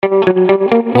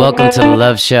Welcome to the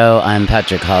Love Show. I'm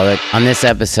Patrick Hollick. On this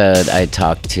episode, I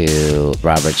talked to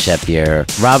Robert Shepyer.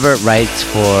 Robert writes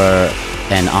for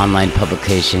an online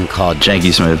publication called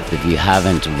Janky Smooth. If you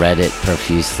haven't read it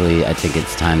profusely, I think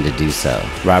it's time to do so.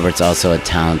 Robert's also a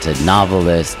talented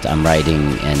novelist. I'm writing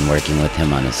and working with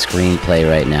him on a screenplay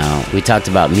right now. We talked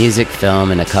about music,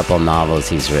 film, and a couple novels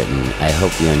he's written. I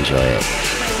hope you enjoy it.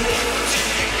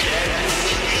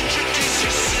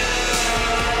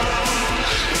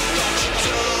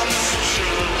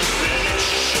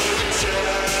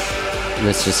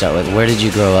 Let's just start with, where did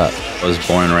you grow up? I was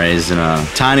born and raised in a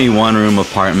tiny one-room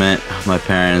apartment. My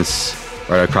parents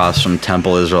right across from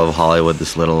Temple Israel of Hollywood,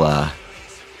 this little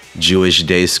Jewish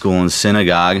day school and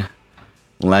synagogue.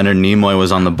 Leonard Nimoy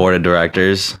was on the board of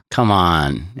directors. Come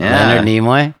on. Yeah. Leonard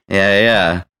Nimoy?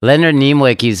 Yeah. Leonard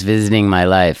Nimoy keeps visiting my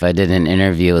life. I did an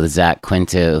interview with Zach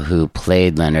Quinto, who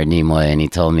played Leonard Nimoy, and he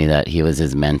told me that he was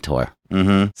his mentor.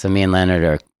 Mm-hmm. So me and Leonard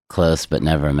are close, but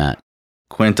never met.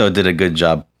 Quinto did a good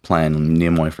job playing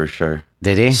Nimoy for sure.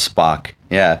 Did he? Spock.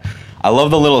 Yeah. I love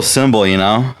the little symbol, you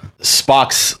know?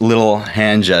 Spock's little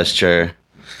hand gesture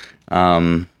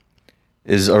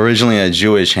is originally a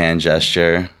Jewish hand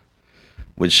gesture,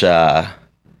 which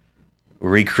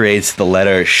recreates the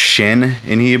letter Shin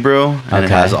in Hebrew. And It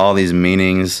has all these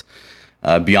meanings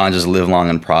beyond just live long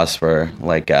and prosper.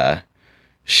 Like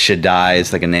Shaddai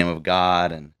is like a name of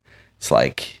God, and it's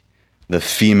like the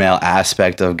female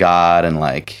aspect of God, and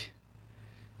like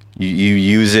you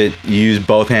use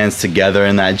both hands together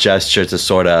in that gesture to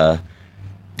sort of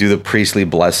do the priestly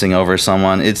blessing over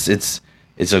someone. It's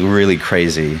a really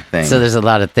crazy thing. So there's a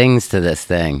lot of things to this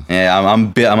thing. Yeah, I'm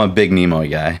a big Nimoy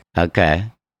guy. Okay.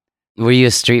 Were you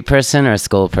a street person or a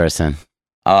school person?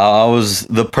 I was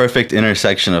the perfect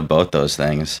intersection of both those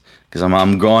things, because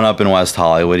I'm growing up in West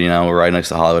Hollywood. You know, we're right next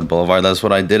to Hollywood Boulevard. That's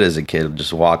what I did as a kid,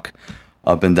 just walk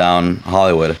up and down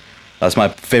Hollywood. That's my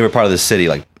favorite part of the city,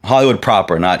 like Hollywood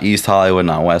proper, not East Hollywood,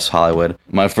 not West Hollywood.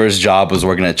 My first job was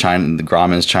working at the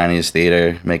Grauman's Chinese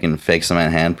Theater, making fake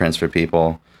cement handprints for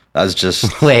people. That's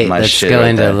just Wait, my let's shit go right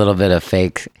into there. a little bit of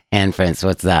fake handprints.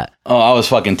 What's that? Oh, I was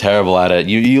fucking terrible at it.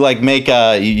 You like make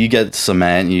you get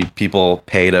cement. People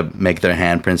pay to make their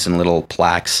handprints in little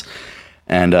plaques,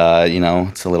 and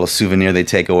it's a little souvenir they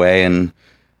take away. And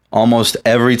almost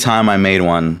every time I made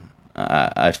one,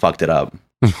 I fucked it up.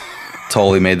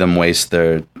 Totally made them waste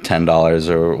their $10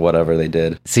 or whatever they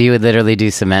did. So you would literally do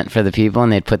cement for the people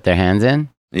and they'd put their hands in?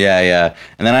 Yeah.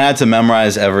 And then I had to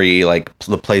memorize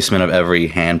the placement of every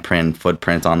handprint,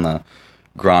 footprint on the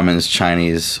Grauman's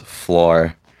Chinese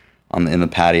floor in the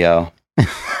patio,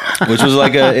 which was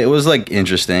like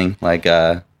interesting. Like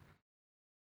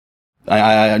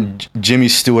Jimmy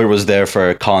Stewart was there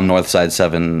for calling Northside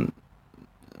 7,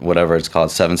 whatever it's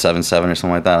called, 777 or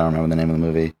something like that. I don't remember the name of the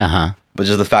movie. Uh-huh. But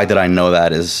just the fact that I know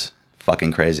that is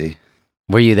fucking crazy.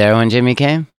 Were you there when Jimmy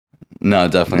came? No,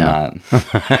 definitely not.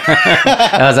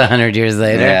 That was 100 years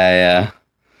later. Yeah.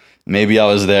 Maybe I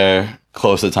was there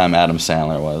close to the time Adam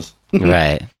Sandler was.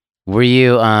 Right. Were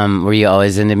you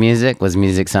always into music? Was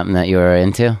music something that you were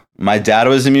into? My dad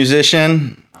was a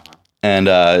musician, and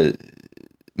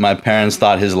my parents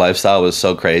thought his lifestyle was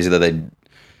so crazy that they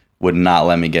would not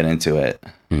let me get into it.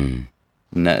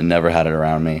 Never had it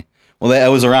around me. Well,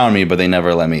 it was around me, but they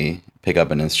never let me pick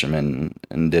up an instrument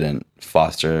and didn't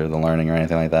foster the learning or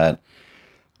anything like that.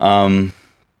 But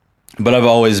I've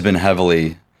always been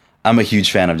I'm a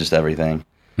huge fan of just everything.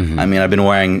 Mm-hmm. I mean, I've been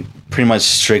wearing pretty much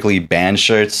strictly band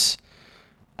shirts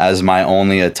as my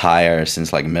only attire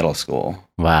since like middle school.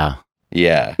 Wow.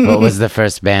 Yeah. What was the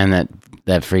first band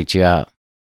that freaked you out?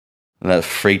 That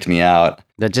freaked me out.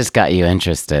 That just got you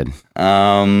interested?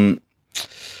 When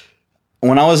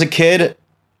I was a kid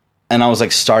and I was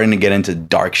like starting to get into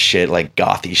dark shit, like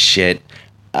gothy shit,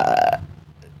 I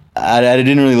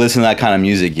didn't really listen to that kind of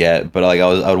music yet, but like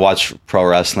I would watch pro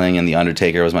wrestling, and The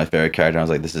Undertaker was my favorite character. I was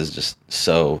like, this is just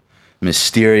so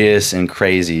mysterious and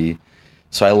crazy.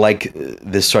 So I like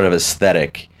this sort of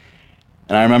aesthetic.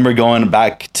 And I remember going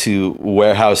back to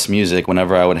Warehouse Music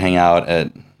whenever I would hang out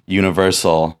at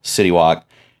Universal City Walk,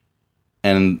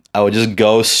 and I would just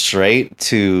go straight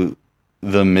to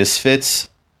the Misfits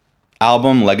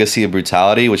album, Legacy of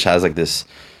Brutality, which has like this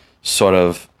sort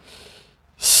of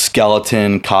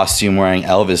skeleton costume wearing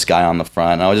Elvis guy on the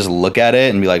front. And I would just look at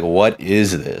it and be like, what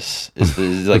is this? This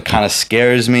like kind of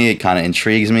scares me. It kind of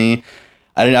intrigues me.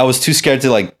 I was too scared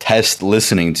to like test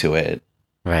listening to it.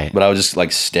 Right. But I would just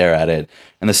like stare at it.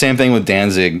 And the same thing with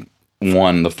Danzig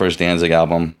 1, the first Danzig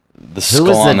album. Who was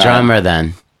the drummer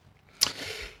then?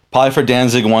 Probably for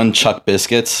Danzig 1, Chuck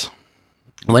Biscuits.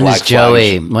 When does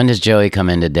Joey come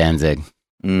into Danzig?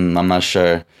 I'm not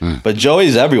sure. But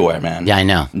Joey's everywhere, man. Yeah, I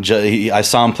know. I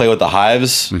saw him play with the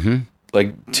Hives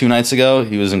like 2 nights ago.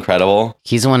 He was incredible.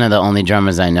 He's one of the only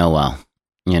drummers I know well,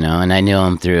 and I knew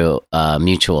him through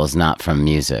mutuals, not from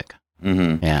music.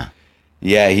 Yeah.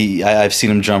 Yeah, I've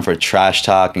seen him drum for Trash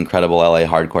Talk, incredible LA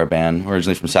hardcore band,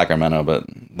 originally from Sacramento, but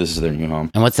this is their new home.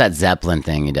 And what's that Zeppelin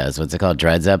thing he does? What's it called?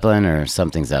 Dread Zeppelin or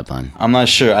something Zeppelin? I'm not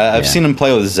sure. I've seen him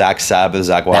play with Zach Wild's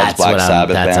Black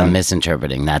Sabbath band. I'm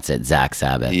misinterpreting. That's it, Zach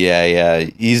Sabbath. Yeah.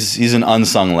 He's an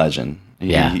unsung legend. He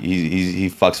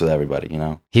fucks with everybody,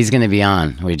 He's going to be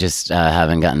on. We just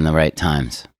haven't gotten the right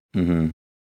times.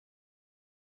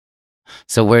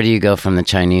 So where do you go from the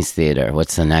Chinese theater?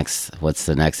 What's the next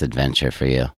adventure for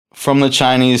you? From the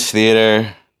Chinese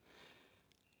theater,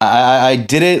 I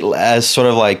did it as sort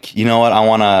of like, you know what, I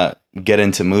want to get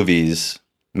into movies.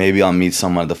 Maybe I'll meet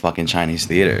someone at the fucking Chinese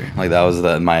theater. Like that was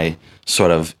my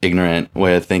sort of ignorant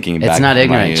way of thinking. It's not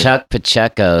ignorant. Chuck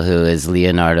Pacheco, who is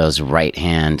Leonardo's right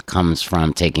hand, comes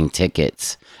from taking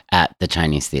tickets at the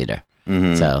Chinese theater.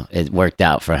 So it worked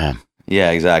out for him.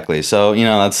 Yeah, exactly. So,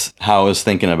 that's how I was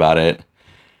thinking about it.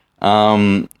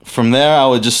 From there, I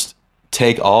would just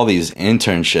take all these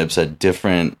internships at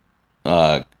different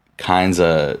kinds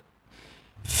of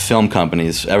film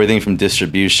companies, everything from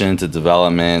distribution to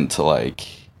development to like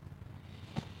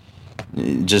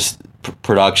just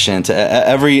production to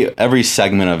every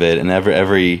segment of it, and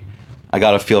every I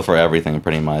got a feel for everything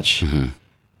pretty much.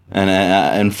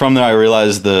 And from there, I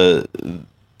realized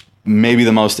maybe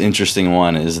the most interesting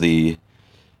one is the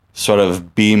sort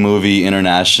of B-movie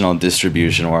international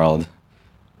distribution world.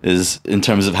 Is in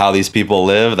terms of how these people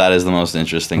live, that is the most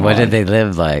interesting What one. did they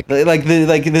live like? Like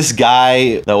this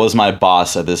guy that was my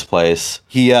boss at this place.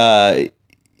 He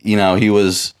he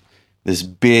was this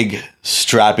big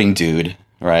strapping dude,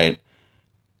 right?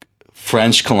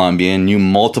 French Colombian, knew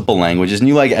multiple languages,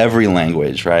 knew like every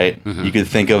language, right? You could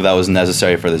think of that was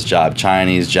necessary for this job.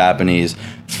 Chinese, Japanese,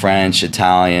 French,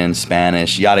 Italian,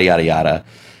 Spanish, yada, yada, yada.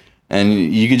 And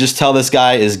you could just tell this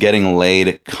guy is getting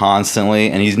laid constantly.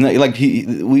 And he's like,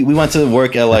 we went to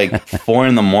work at like 4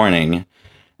 a.m.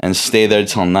 and stay there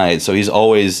till night. So he's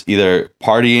always either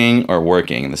partying or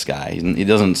working, this guy. He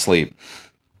doesn't sleep.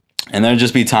 And there'd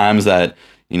just be times that,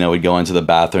 we'd go into the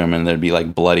bathroom and there'd be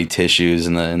like bloody tissues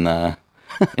in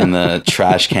the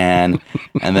trash can.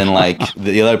 And then like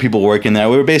the other people working there,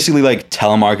 we were basically like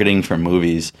telemarketing for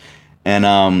movies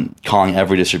and calling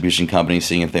every distribution company,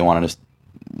 seeing if they wanted to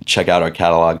check out our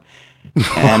catalog.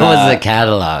 And, what was the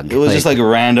catalog? It was just like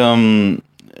random.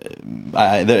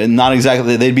 Not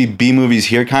exactly. They'd be B movies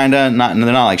here, kind of. They're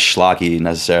not like schlocky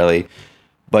necessarily,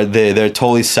 but they're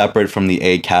totally separate from the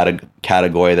A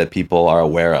category that people are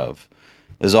aware of.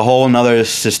 There's a whole another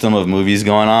system of movies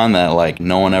going on that like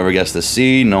no one ever gets to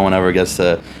see. No one ever gets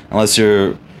to, unless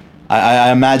you're.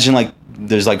 I imagine like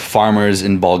there's like farmers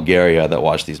in Bulgaria that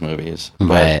watch these movies,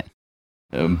 right?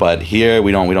 But here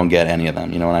we don't get any of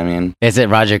them. You know what I mean? Is it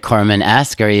Roger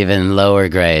Corman-esque or even lower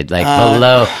grade? Like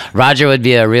below, Roger would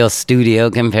be a real studio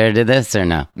compared to this, or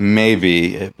no?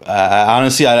 Maybe.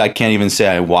 Honestly, I can't even say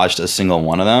I watched a single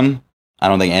one of them. I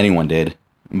don't think anyone did.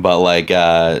 But like,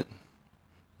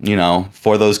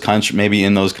 for those countries, maybe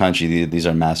in those countries, these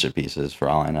are masterpieces. For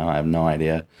all I know, I have no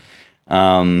idea.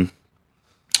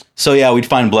 So yeah, we'd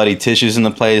find bloody tissues in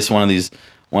the place. One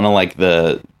of like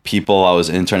the people I was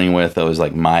interning with that was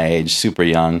like my age, super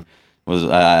young, was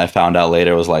I found out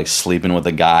later was like sleeping with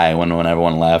a guy when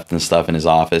everyone left and stuff in his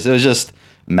office. It was just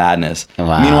madness.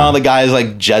 Wow. Meanwhile, the guy is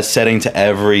like jet setting to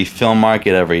every film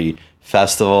market, every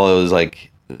festival. It was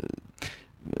like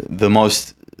the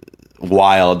most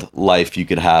wild life you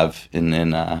could have in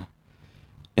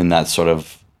that sort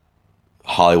of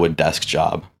Hollywood desk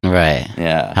job. Right.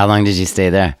 Yeah. How long did you stay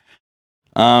there?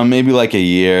 Maybe like a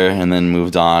year, and then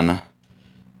moved on,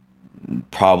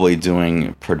 probably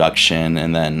doing production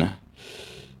and then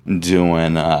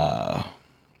doing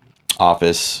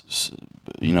office,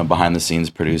 behind the scenes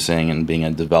producing and being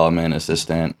a development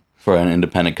assistant for an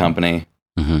independent company.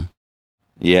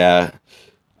 Yeah.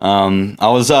 I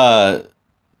was a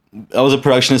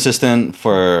production assistant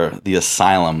for the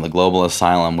Asylum, the Global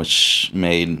Asylum, which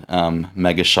made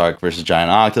Mega Shark versus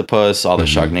Giant Octopus, all the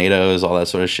Sharknadoes, all that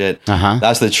sort of shit.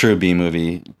 That's the true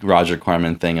B-movie, Roger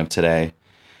Corman thing of today.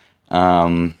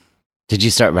 Did you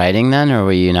start writing then, or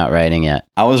were you not writing yet?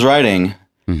 I was writing,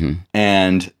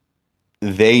 and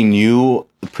they knew,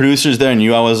 the producers there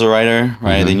knew I was a writer,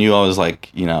 right? They knew I was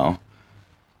like,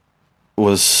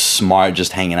 was smart,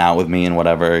 just hanging out with me and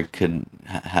whatever,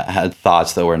 had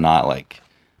thoughts that were not like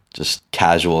just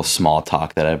casual small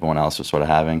talk that everyone else was sort of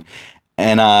having.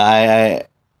 And I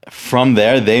from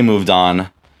there, they moved on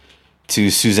to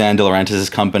Suzanne De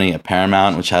Laurentiis' company at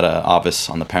Paramount, which had an office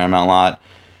on the Paramount lot.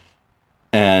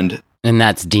 And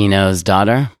that's Dino's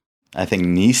daughter? I think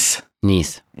niece.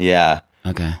 Yeah.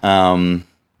 Okay.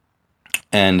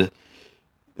 And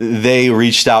they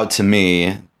reached out to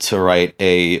me to write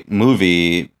a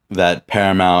movie that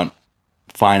Paramount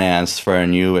financed for a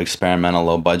new experimental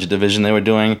low budget division they were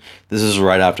doing. This is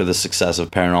right after the success of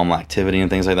Paranormal Activity and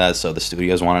things like that. So the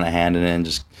studios wanted a hand in it,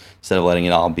 just instead of letting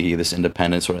it all be this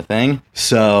independent sort of thing.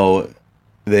 So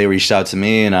they reached out to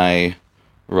me, and I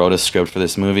wrote a script for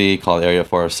this movie called Area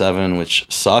 407, which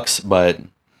sucks, but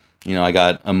I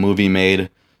got a movie made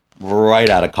right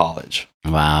out of college.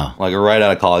 Wow. Like right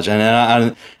out of college.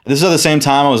 And this is at the same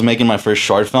time I was making my first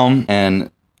short film, and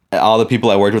all the people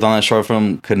I worked with on that short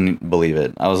film couldn't believe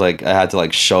it. I was like, I had to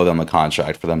like show them the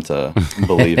contract for them to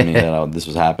believe me that this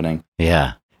was happening.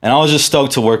 Yeah. And I was just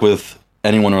stoked to work with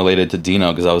anyone related to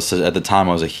Dino, because at the time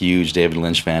I was a huge David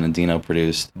Lynch fan, and Dino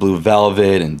produced Blue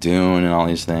Velvet and Dune and all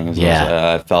these things.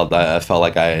 Yeah. I felt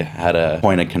like I had a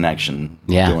point of connection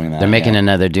doing that. They're making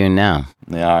another Dune now.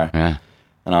 They are. Yeah.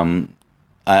 And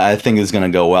I think it's gonna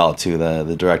go well too.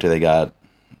 The director they got.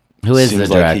 Who is the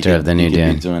director of the new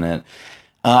Dune? Doing it.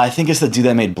 I think it's the dude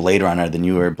that made Blade Runner, the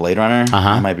newer Blade Runner.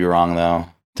 I might be wrong though.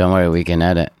 Don't worry, we can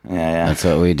edit. Yeah. That's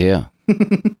what we do.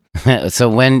 So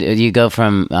when you go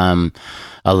from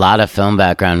a lot of film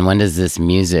background, when does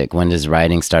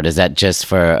writing start? Was that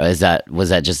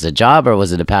just a job, or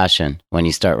was it a passion when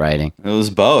you start writing? It was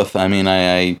both. I mean,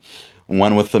 I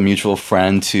went with a mutual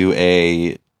friend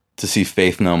to see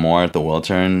Faith No More at the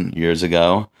Wiltern years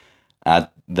ago.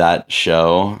 At that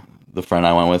show, the friend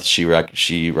I went with, she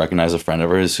recognized a friend of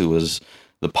hers who was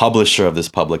the publisher of this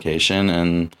publication,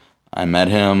 and I met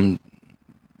him,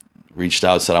 reached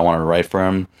out, said I wanted to write for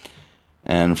him,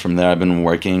 and from there I've been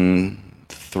working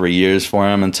 3 years for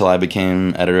him until I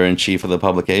became editor-in-chief of the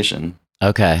publication.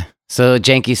 Okay. So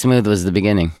Janky Smooth was the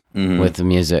beginning with the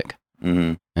music.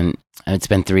 Mm-hmm. And it's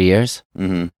been 3 years?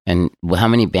 Mm-hmm. And how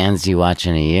many bands do you watch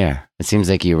in a year? It seems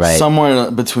like you write...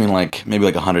 Somewhere between maybe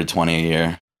 120 a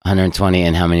year. 120,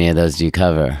 and how many of those do you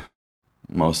cover?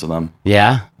 Most of them.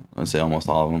 Yeah? I'd say almost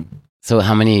all of them. So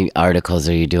how many articles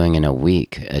are you doing in a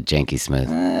week at Janky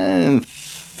Smooth?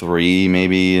 3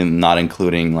 maybe, not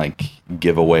including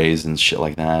giveaways and shit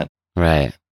like that.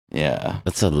 Right. Yeah.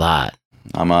 That's a lot.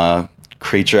 I'm a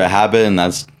creature of habit, and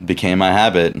that's became my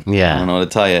habit. Yeah. I don't know what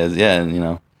to tell you.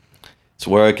 Yeah, it's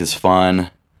work, it's fun.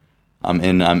 I'm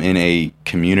in a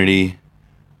community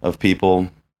of people.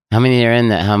 How many are in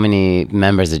that? How many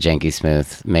members of Janky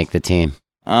Smooth make the team?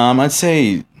 I'd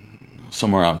say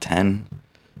somewhere around 10.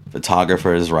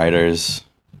 Photographers, writers,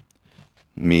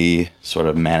 me sort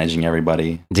of managing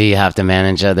everybody. Do you have to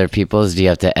manage other people's? Do you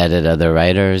have to edit other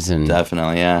writers? And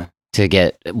definitely, yeah. To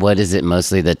get, what is it,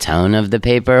 mostly the tone of the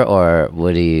paper, or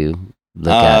what do you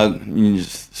look at?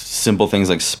 Simple things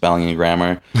like spelling and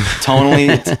grammar.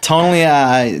 Tonally,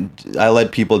 I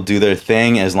let people do their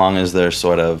thing as long as they're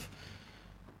sort of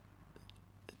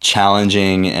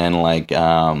challenging and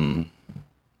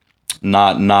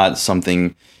not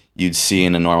something you'd see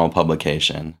in a normal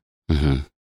publication. Mm-hmm.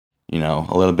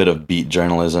 A little bit of beat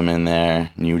journalism in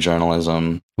there, new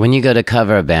journalism. When you go to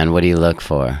cover a band, what do you look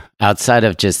for? Outside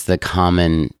of just the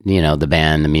common, the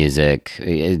band, the music,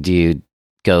 do you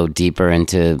go deeper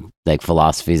into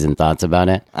philosophies and thoughts about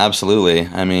it? Absolutely.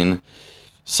 I mean,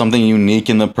 something unique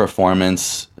in the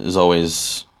performance is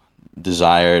always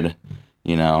desired.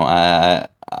 I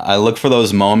look for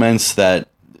those moments that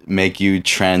make you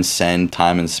transcend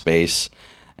time and space,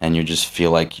 and you just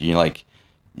feel like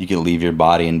you could leave your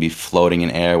body and be floating in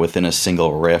air within a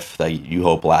single riff that you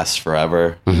hope lasts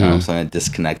forever. Mm-hmm. Something that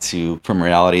disconnects you from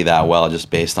reality that well, just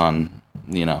based on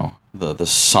the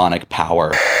sonic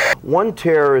power. One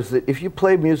terror is that if you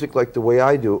play music like the way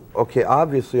I do, okay,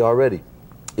 obviously already,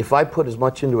 if I put as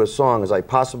much into a song as I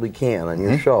possibly can on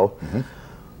your show,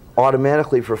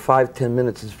 automatically for 5-10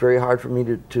 minutes it's very hard for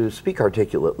me to speak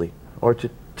articulately or to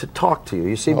talk to you.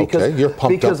 You see, because you're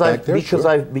pumped up back there,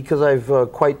 because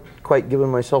I've quite given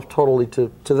myself totally to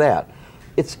that.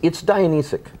 It's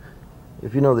Dionysic.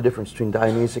 If you know the difference between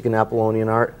Dionysic and Apollonian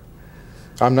art.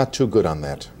 I'm not too good on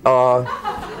that.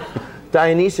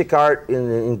 Dionysic art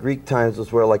in Greek times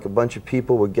was where a bunch of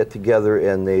people would get together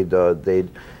and they'd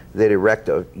erect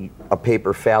a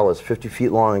paper phallus 50 feet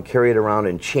long and carry it around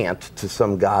and chant to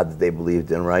some god that they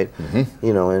believed in, right?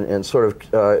 Mm-hmm. And sort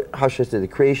of, how should I say, the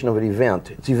creation of an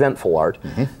event. It's eventful art.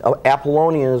 Mm-hmm.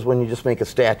 Apollonian is when you just make a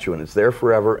statue and it's there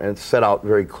forever and it's set out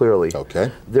very clearly.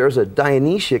 Okay. There's a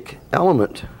Dionysic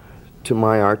element to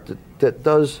my art that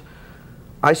does,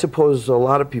 I suppose a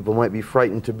lot of people might be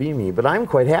frightened to be me, but I'm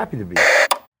quite happy to be.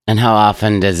 And how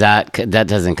often does that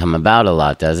doesn't come about a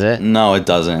lot, does it? No, it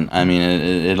doesn't. I mean,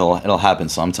 it'll happen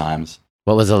sometimes.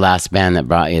 What was the last band that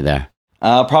brought you there?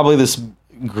 Probably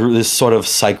this sort of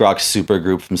psych rock super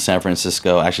group from San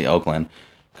Francisco, actually Oakland,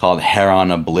 called Hair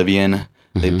on Oblivion.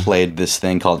 They played this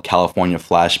thing called California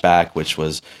Flashback, which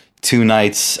was 2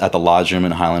 nights at the Lodge Room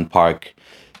in Highland Park,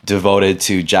 devoted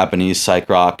to Japanese psych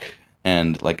rock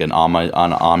and like an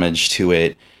homage to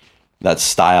it, that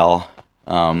style.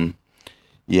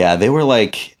 Yeah, they were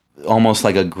like almost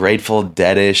like a Grateful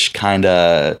Dead-ish kind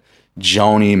of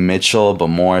Joni Mitchell, but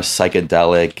more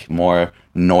psychedelic, more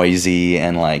noisy,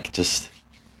 and like just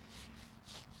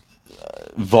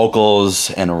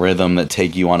vocals and rhythm that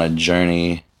take you on a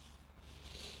journey.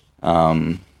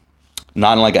 Not in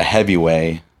like a heavy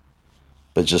way,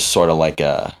 but just sort of like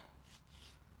a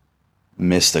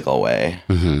mystical way.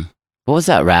 Mm-hmm. What was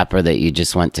that rapper that you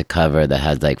just went to cover that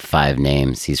had like 5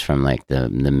 names? He's from like the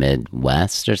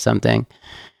Midwest or something.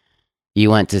 You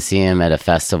went to see him at a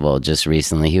festival just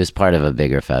recently. He was part of a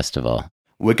bigger festival.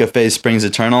 Wicca Springs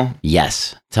Eternal?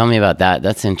 Yes. Tell me about that.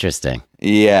 That's interesting.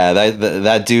 Yeah,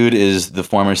 that dude is the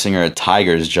former singer of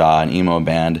Tiger's Jaw, an emo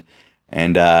band.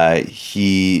 And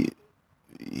he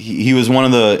was one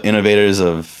of the innovators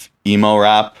of emo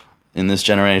rap in this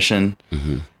generation.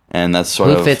 Mm-hmm. And that's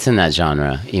sort of... Who fits in that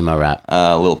genre, emo rap?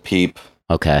 Lil Peep.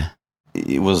 Okay.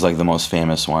 It was like the most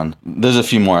famous one. There's a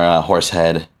few more.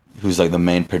 Horsehead, who's like the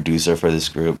main producer for this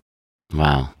group.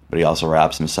 Wow. But he also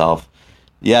raps himself.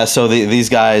 Yeah, so these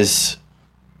guys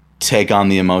take on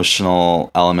the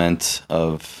emotional element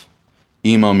of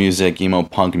emo music, emo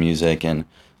punk music, and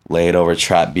lay it over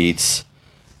trap beats.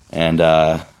 And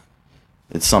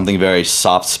it's something very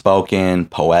soft-spoken,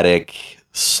 poetic,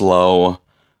 slow,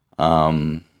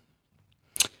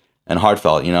 and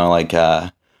heartfelt, you know, like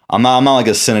I'm not like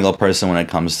a cynical person when it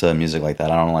comes to music like that.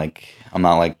 I'm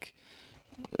not like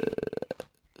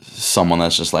someone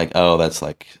that's just like, oh, that's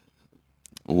like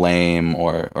lame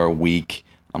or weak.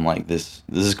 I'm like, this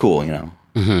is cool, you know.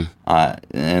 Mm-hmm.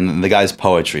 And the guy's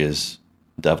poetry is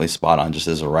definitely spot on. Just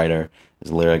as a writer,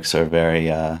 his lyrics are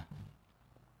very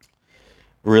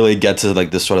really get to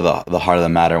like this sort of the heart of the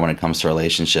matter when it comes to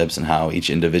relationships and how each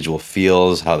individual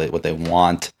feels, what they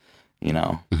want. You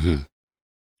know. Mm-hmm.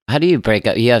 How do you break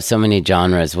up? You have so many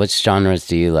genres. Which genres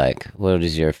do you like? What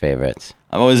is your favorites?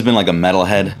 I've always been like a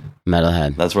metalhead.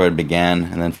 Metalhead. That's where it began.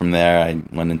 And then from there, I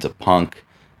went into punk.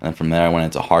 And then from there, I went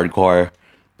into hardcore.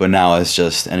 But now it's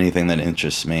just anything that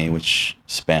interests me, which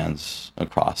spans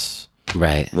across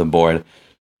the board.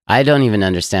 I don't even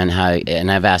understand how,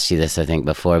 and I've asked you this, I think,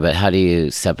 before, but how do you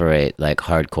separate like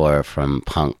hardcore from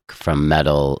punk, from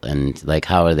metal, and like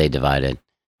how are they divided?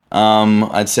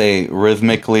 I'd say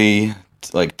rhythmically,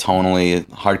 like tonally,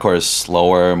 hardcore is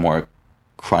slower, more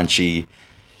crunchy.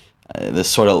 The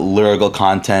sort of lyrical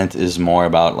content is more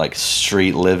about like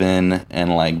street living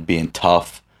and like being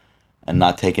tough and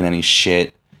not taking any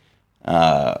shit.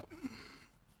 Punk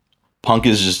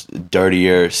is just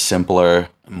dirtier, simpler,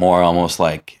 more almost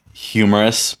like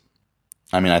humorous.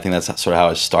 I mean, I think that's sort of how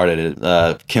it started.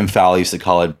 Kim Fowler used to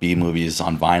call it B movies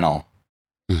on vinyl.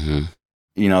 Mm-hmm.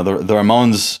 You know, the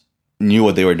Ramones knew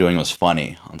what they were doing was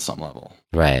funny on some level.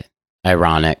 Right.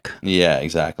 Ironic. Yeah,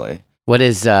 exactly. What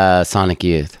is Sonic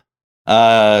Youth?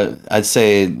 I'd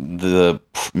say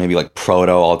maybe like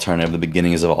proto-alternative, the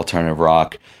beginnings of alternative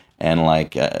rock, and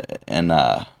like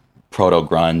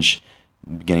proto-grunge,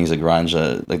 beginnings of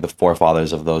grunge, like the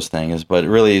forefathers of those things. But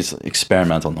really, it's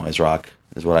experimental noise rock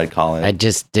is what I'd call it. I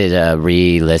just did a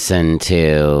re-listen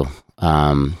to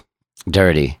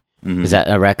Dirty. Mm-hmm. Is that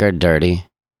a record, Dirty?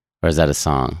 Or is that a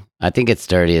song? I think it's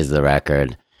Dirty is the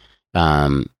record.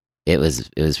 It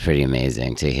was pretty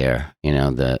amazing to hear, you know,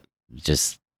 the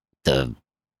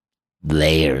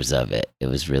layers of it. It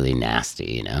was really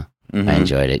nasty, you know. Mm-hmm. I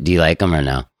enjoyed it. Do you like them or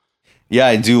no? Yeah,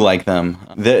 I do like them.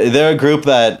 They're a group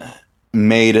that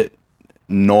made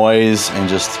noise and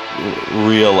just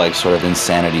real like sort of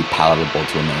insanity palatable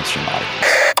to a mainstream audience.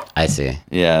 I see.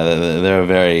 Yeah, they're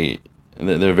very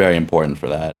important for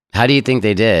that. How do you think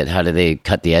they did? How did they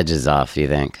cut the edges off, do you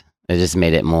think? They just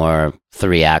made it more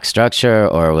 3-act structure,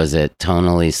 or was it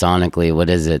tonally, sonically? What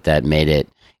is it that made it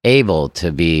able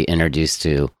to be introduced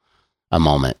to a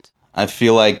moment? I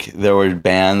feel like there were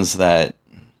bands that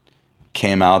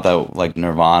came out that like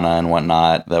Nirvana and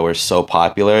whatnot that were so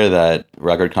popular that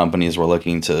record companies were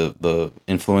looking to the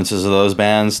influences of those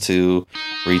bands to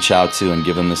reach out to and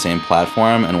give them the same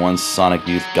platform. And once Sonic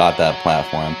Youth got that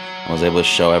platform and was able to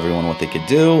show everyone what they could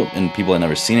do, and people had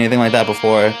never seen anything like that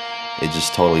before, it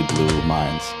just totally blew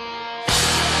minds.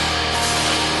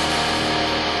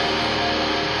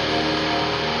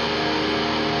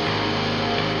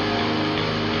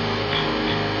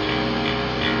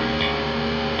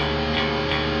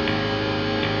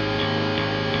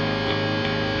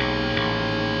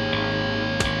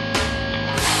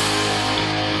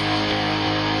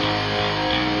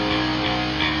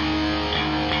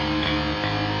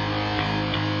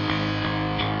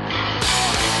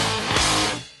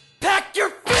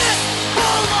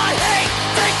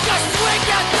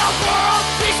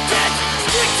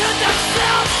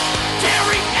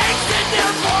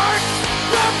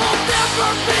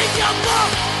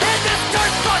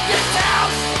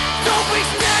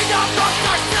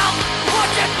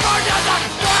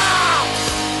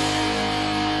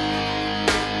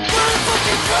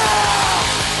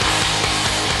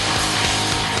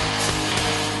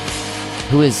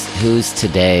 Who's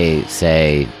today,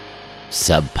 say,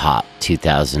 Sub Pop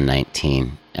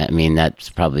 2019? I mean,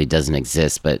 that probably doesn't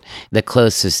exist, but the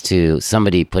closest to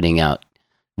somebody putting out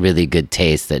really good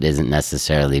taste that isn't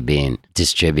necessarily being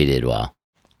distributed well.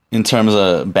 In terms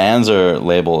of bands or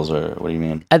labels, or what do you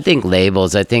mean? I think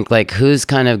labels. I think like who's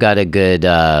kind of got a good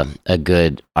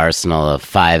arsenal of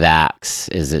 5 acts.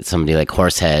 Is it somebody like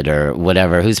Horsehead or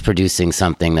whatever? Who's producing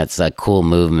something that's a cool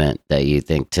movement that you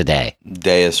think today?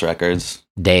 Deus Records.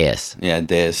 Deus. Yeah,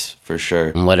 Deus for sure.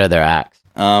 And what are their acts?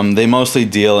 They mostly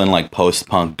deal in like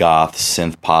post-punk, goth,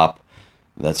 synth pop,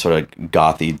 that sort of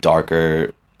gothy,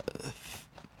 darker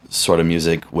sort of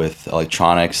music with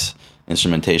electronics,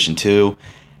 instrumentation too.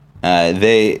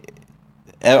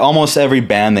 Almost every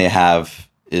band they have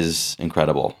is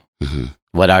incredible. Mm-hmm.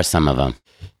 What are some of them?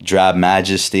 Drab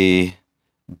Majesty,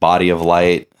 Body of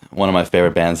Light. One of my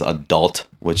favorite bands, Adult,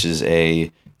 which is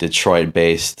a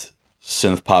Detroit-based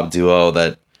synth pop duo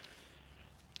that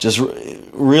just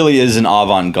really is an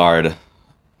avant-garde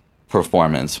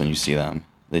performance when you see them.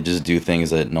 They just do things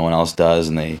that no one else does,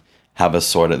 and they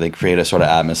create a sort of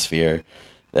atmosphere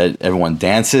that everyone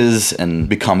dances and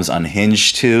becomes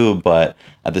unhinged to, but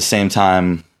at the same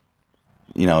time,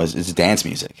 you know, it's dance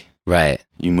music. Right.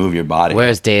 You move your body.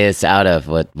 Where's Deus out of?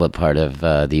 What part of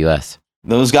the U.S.?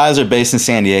 Those guys are based in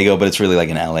San Diego, but it's really like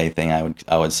an LA thing.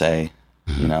 I would say,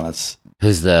 you know, that's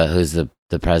who's the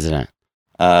president.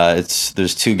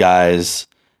 There's 2 guys,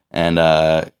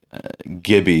 and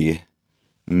Gibby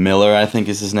Miller, I think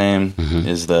is his name,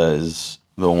 is the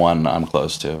one I'm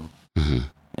close to. Mm-hmm.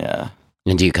 Yeah.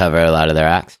 And do you cover a lot of their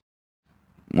acts?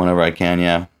 Whenever I can,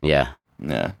 yeah. Yeah.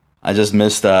 Yeah. I just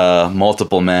missed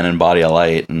Multiple Men and Body of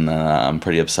Light, and I'm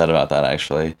pretty upset about that,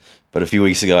 actually. But a few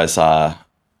weeks ago, I saw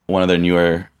one of their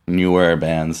newer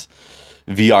bands,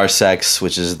 VR Sex,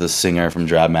 which is the singer from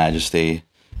Drab Majesty,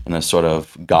 and a sort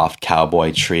of goth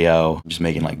cowboy trio, just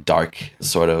making like dark,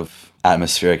 sort of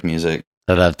atmospheric music.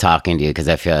 I love talking to you because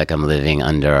I feel like I'm living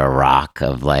under a rock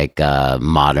of like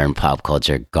modern pop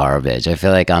culture garbage. I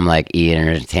feel like I'm like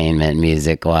entertainment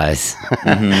music wise.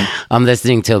 Mm-hmm. I'm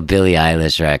listening to a Billie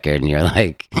Eilish record and you're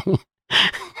like,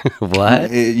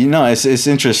 what? You know, it's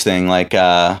interesting. Like,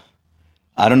 I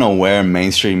don't know where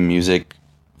mainstream music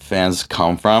fans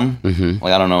come from. Mm-hmm.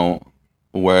 Like, I don't know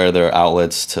where their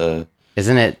outlets to.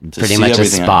 Isn't it pretty much a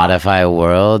Spotify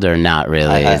world or not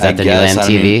really? Is that the new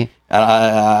MTV?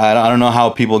 I don't know how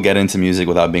people get into music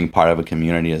without being part of a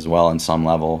community as well in some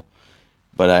level,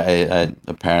 but I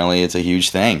apparently it's a huge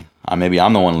thing. Maybe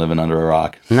I'm the one living under a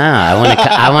rock. No,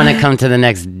 I want to come to the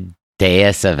next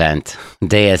Deus event,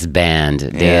 Deus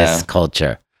band, Deus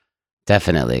culture,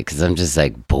 definitely, because I'm just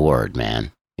like bored,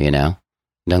 man. You know,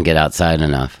 don't get outside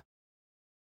enough.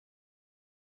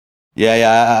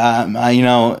 Yeah. You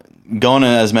know, going to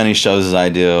as many shows as I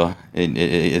do,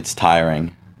 it's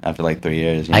tiring. After like 3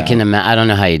 years, you know? I can imagine. I don't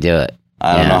know how you do it.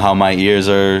 I don't know how my ears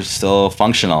are still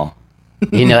functional.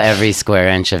 You know every square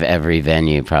inch of every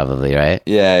venue, probably, right?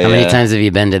 Yeah. How many times have you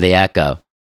been to the Echo?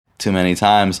 Too many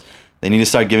times. They need to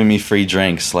start giving me free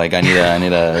drinks. Like I need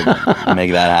to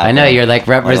make that happen. I know you're like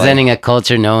representing a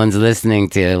culture no one's listening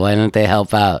to. Why don't they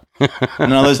help out?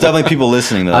 No, there's definitely people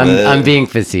listening though. I'm being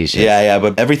facetious. Yeah,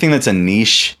 but everything that's a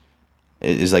niche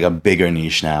is like a bigger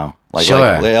niche now. Like,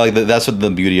 sure. Like that's what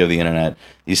the beauty of the internet.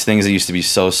 These things that used to be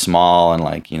so small, and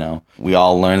like, you know, we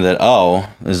all learned that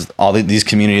there's these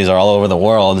communities are all over the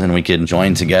world, and we could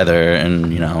join together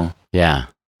and, you know,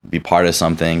 be part of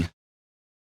something.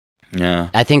 Yeah,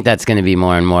 I think that's going to be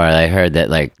more and more. I heard that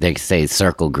like they say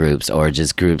circle groups or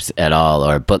just groups at all,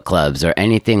 or book clubs or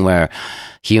anything where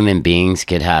human beings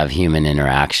could have human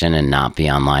interaction and not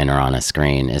be online or on a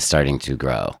screen is starting to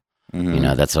grow. Mm-hmm. You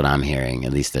know, that's what I'm hearing,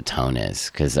 at least the tone is,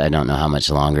 because I don't know how much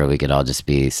longer we could all just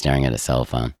be staring at a cell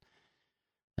phone.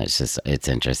 It's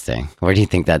interesting. Where do you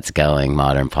think that's going,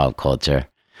 modern pop culture?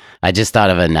 I just thought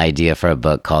of an idea for a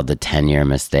book called The 10-Year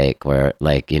Mistake, where,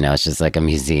 like, you know, it's just like a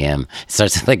museum. It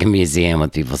starts like a museum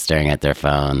with people staring at their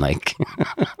phone, like,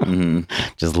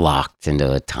 just locked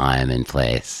into a time and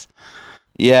place.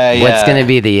 Yeah. What's going to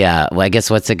be the, I guess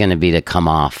what's it going to be to come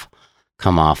off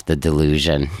the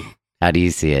delusion? How do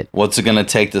you see it? What's it going to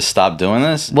take to stop doing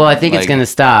this? Well, I think it's going to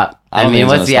stop. I mean,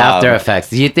 what's the after effects?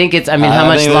 Do you think it's, how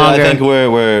much longer? I think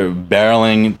we're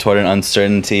barreling toward an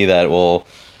uncertainty that will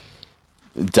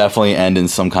definitely end in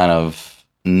some kind of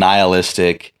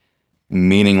nihilistic,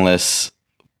 meaningless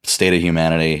state of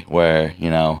humanity where,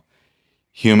 you know,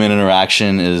 human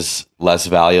interaction is less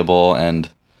valuable and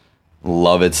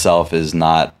love itself is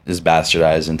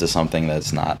bastardized into something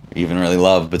that's not even really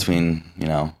love between, you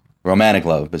know, romantic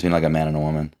love between like a man and a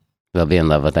woman. They'll be in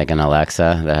love with like an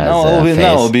Alexa that has No, a face.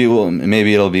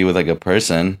 maybe it'll be with like a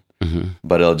person,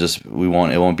 but it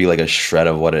won't be like a shred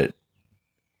of what it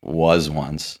was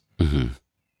once.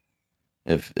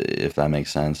 If that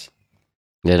makes sense.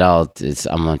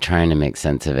 I'm trying to make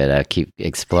sense of it. I keep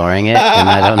exploring it and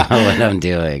I don't know what I'm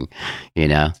doing, you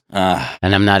know?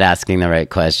 And I'm not asking the right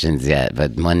questions yet,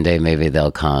 but one day maybe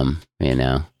they'll come, you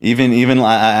know?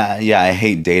 I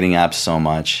hate dating apps so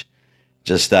much.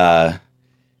 Just,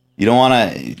 you don't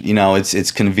want to,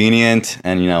 it's convenient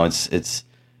and, it's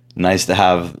nice to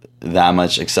have that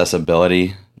much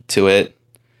accessibility to it.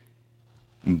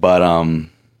 But,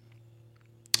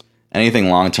 anything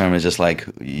long-term is just like,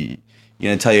 you're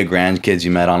going to tell your grandkids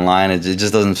you met online. It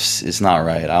just doesn't, it's not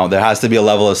right. There has to be a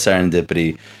level of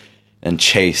serendipity and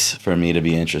chase for me to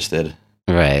be interested.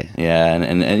 Right. Yeah.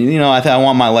 And I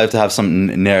want my life to have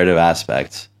some narrative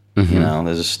aspects.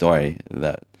 There's a story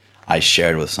that I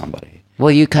shared with somebody. Well,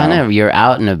 you you're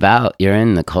out and about. You're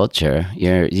in the culture.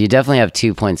 You definitely have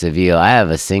 2 points of view. I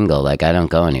have a single, like I don't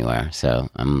go anywhere. So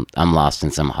I'm lost in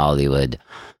some Hollywood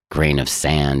grain of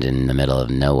sand in the middle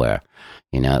of nowhere.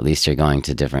 At least you're going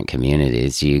to different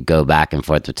communities. You go back and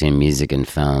forth between music and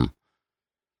film.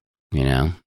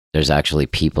 There's actually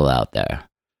people out there.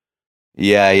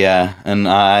 Yeah. And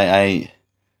I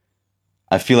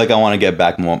feel like I want to get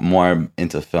back more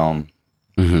into film.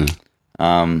 Two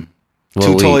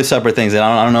totally separate things. And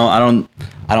I don't know.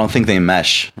 I don't think they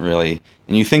mesh really.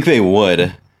 And you think they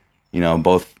would,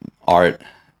 both art.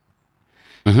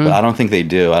 But I don't think they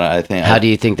do. I think. How do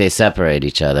you think they separate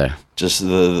each other? Just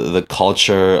the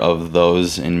culture of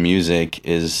those in music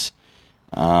is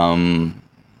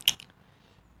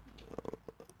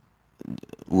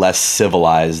less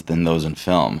civilized than those in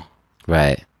film.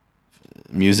 Right.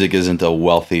 Music isn't a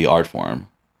wealthy art form.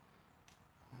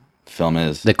 Film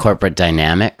is. The corporate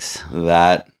dynamics?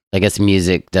 That. I guess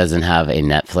music doesn't have a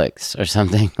Netflix or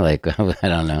something. Like, I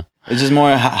don't know. It's just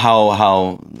more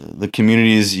how the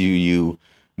communities you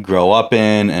grow up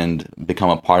in and become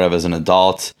a part of as an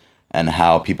adult and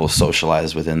how people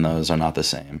socialize within those are not the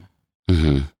same.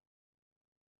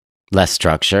 Less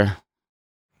structure?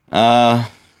 I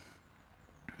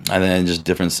think just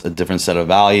a different set of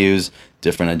values,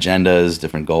 different agendas,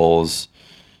 different goals,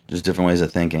 just different ways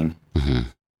of thinking.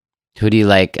 Who do you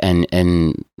like, and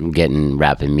getting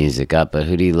rap and music up, but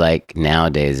who do you like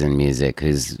nowadays in music?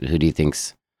 Who do you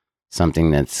think's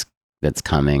something that's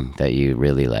coming that you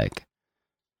really like?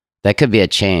 That could be a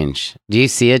change. Do you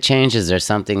see a change? Is there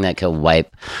something that could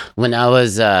wipe? When I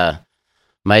was,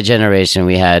 my generation,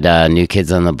 we had New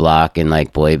Kids on the Block and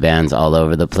like boy bands all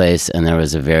over the place. And there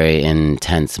was a very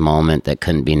intense moment that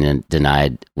couldn't be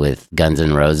denied with Guns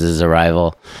N' Roses'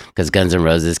 arrival. Because Guns N'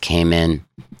 Roses came in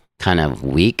kind of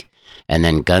weak. And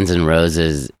then Guns N'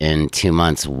 Roses in 2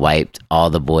 months wiped all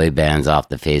the boy bands off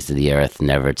the face of the earth,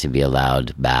 never to be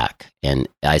allowed back. And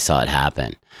I saw it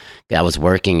happen. I was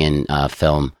working in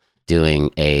film,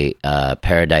 doing a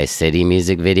Paradise City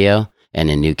music video and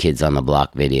a New Kids on the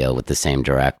Block video with the same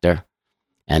director.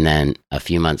 And then a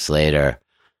few months later,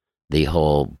 the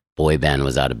whole boy band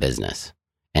was out of business.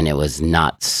 And it was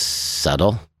not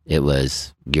subtle. It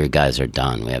was, your guys are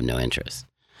done. We have no interest.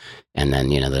 And then,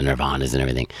 the Nirvanas and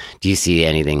everything. Do you see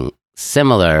anything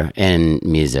similar in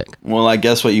music? Well, I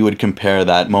guess what you would compare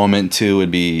that moment to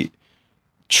would be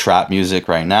trap music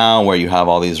right now, where you have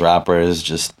all these rappers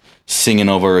just singing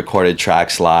over recorded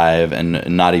tracks live and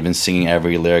not even singing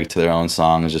every lyric to their own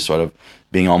songs, just sort of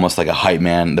being almost like a hype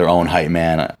man, their own hype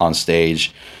man on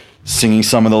stage, singing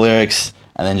some of the lyrics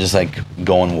and then just like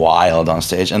going wild on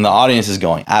stage. And the audience is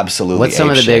going absolutely What's some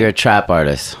of the bigger trap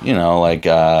artists? Like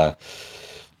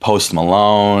Post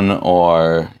Malone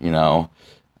or, Lil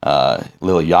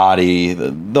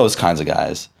Yachty, those kinds of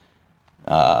guys.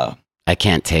 I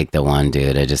can't take the one,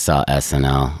 dude. I just saw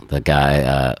SNL. The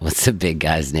guy, what's the big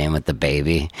guy's name with the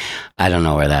baby? I don't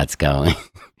know where that's going.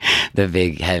 The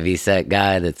big heavyset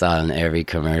guy that's on every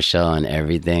commercial and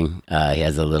everything. He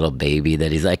has a little baby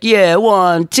that he's like, yeah,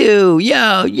 1, 2,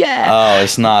 yo, yeah. Oh,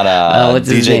 it's not what's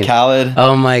his DJ name? Khaled?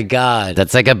 Oh my God.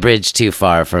 That's like a bridge too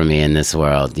far for me in this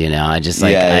world. I just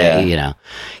like,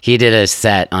 he did a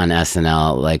set on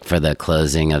SNL like for the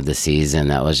closing of the season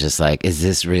that was just like, is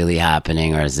this really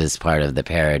happening or is this part of the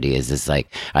parody? Is this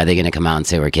like, are they going to come out and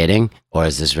say we're kidding? Or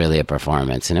is this really a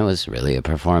performance? And it was really a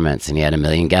performance. And he had 1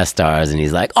 million guest stars and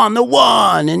he's like, on the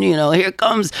one. And, here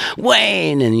comes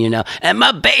Wayne and, and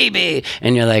my baby.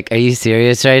 And you're like, are you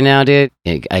serious right now, dude?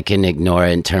 I can ignore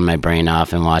it and turn my brain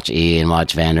off and watch E and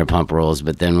watch Vanderpump Rules.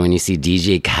 But then when you see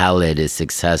DJ Khaled is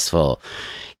successful,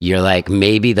 you're like,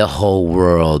 maybe the whole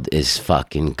world is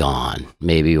fucking gone.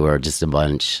 Maybe we're just a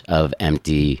bunch of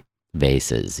empty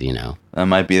bases, you know. That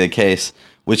might be the case,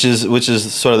 which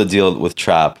is sort of the deal with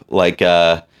trap. Like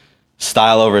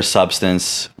style over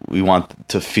substance. We want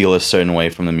to feel a certain way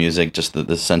from the music, just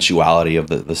the sensuality of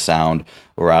the sound,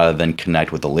 rather than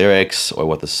connect with the lyrics or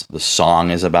what the song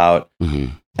is about.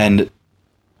 Mm-hmm. And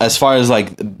as far as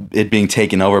like it being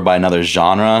taken over by another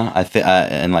genre, I think,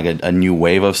 and like a new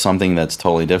wave of something that's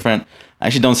totally different, I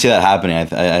actually don't see that happening.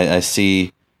 I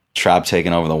see trap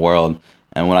taking over the world.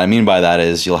 And what I mean by that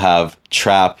is you'll have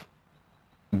trap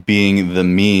being the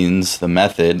means, the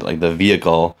method, like the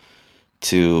vehicle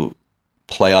to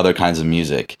play other kinds of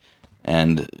music.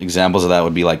 And examples of that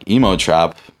would be like emo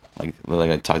trap, like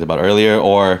I talked about earlier,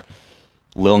 or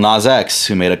Lil Nas X,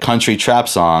 who made a country trap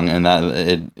song, and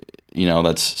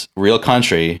that's real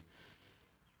country,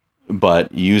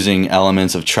 but using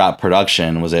elements of trap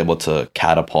production was able to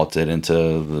catapult it into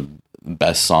the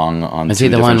best song on Is he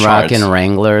the one rocking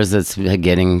Wranglers that's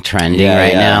getting trending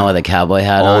now with a cowboy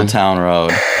hat on? Old Town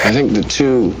Road. I think the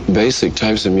two basic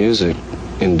types of music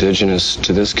indigenous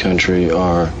to this country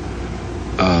are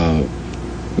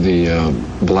the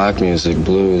black music,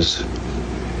 blues,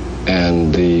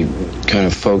 and the kind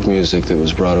of folk music that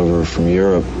was brought over from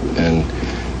Europe, and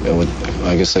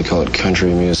I guess they call it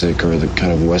country music, or the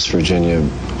kind of West Virginia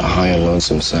high and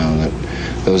lonesome sound.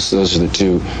 Those are the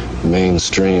two main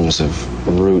streams of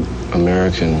root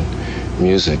American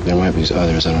music. There might be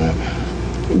others, I don't know.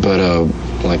 But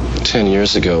like 10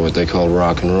 years ago, what they called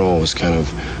rock and roll was kind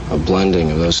of a blending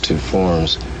of those two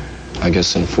forms. I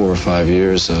guess in 4 or 5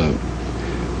 years,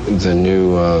 the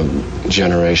new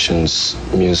generation's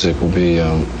music will be,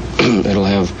 it'll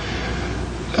have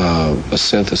a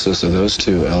synthesis of those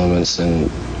two elements and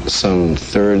some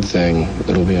third thing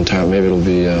that'll be entirely, maybe it'll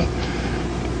be,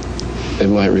 it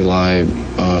might rely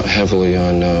heavily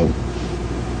on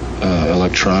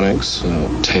electronics,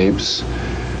 tapes.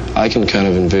 I can kind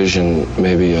of envision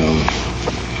maybe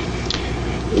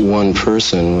one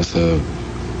person with a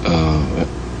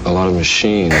lot of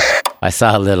machines. I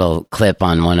saw a little clip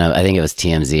on one of, I think it was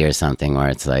TMZ or something, where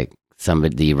it's like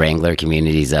the Wrangler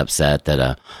community's upset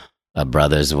that a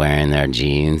brother's wearing their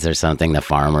jeans or something. The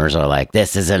farmers are like,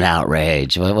 "This is an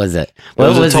outrage." What was it?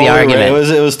 What was the argument?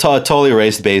 It was totally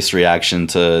race-based reaction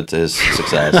to his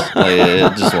success. Like,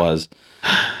 it just was.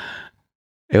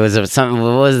 It was something.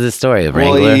 What was the story of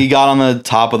Wrangler? Well, he got on the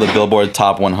top of the Billboard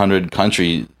Top 100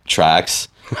 country tracks,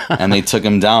 and they took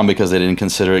him down because they didn't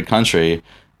consider it country.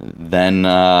 Then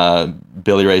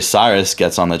Billy Ray Cyrus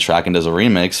gets on the track and does a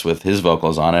remix with his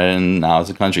vocals on it, and now it's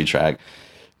a country track.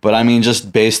 But I mean,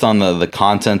 just based on the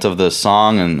content of the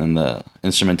song and the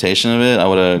instrumentation of it, I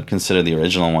would have considered the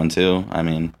original one too. I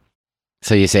mean,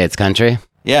 so you say it's country?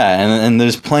 Yeah, and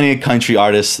there's plenty of country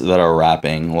artists that are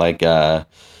rapping, like I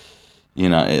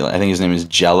think his name is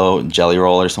Jelly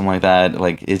Roll or something like that.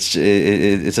 Like it's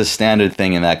a standard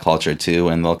thing in that culture too,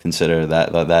 and they'll consider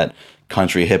that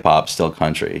country hip hop still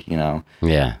country, you know.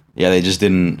 Yeah. Yeah, they just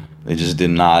did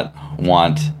not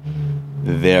want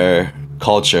their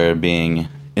culture being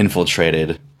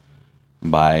infiltrated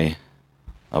by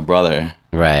a brother.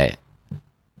 Right.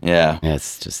 Yeah.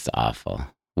 It's just awful.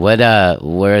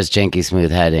 Where is Janky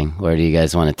Smooth heading? Where do you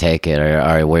guys want to take it? Or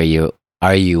are you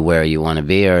where you want to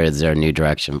be, or is there a new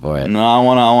direction for it? No, I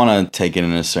want to take it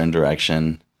in a certain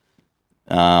direction.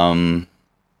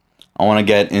 I want to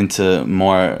get into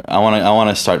more. I want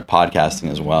to start podcasting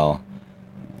as well.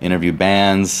 Interview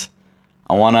bands.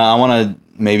 I want to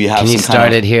maybe have. Can you some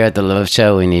start it here at the Love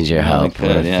Show? We need your help.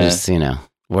 Could, yeah. Just,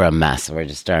 we're a mess. We're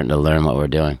just starting to learn what we're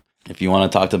doing. If you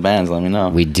want to talk to bands, let me know.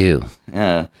 We do.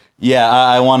 Yeah.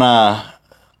 I want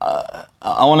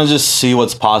to just see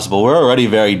what's possible. We're already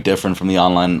very different from the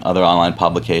other online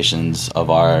publications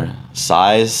of our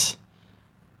size.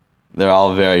 They're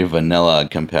all very vanilla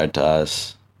compared to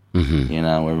us. Mm-hmm. You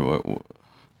know, we're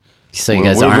so you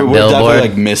guys aren't we're Billboard? Definitely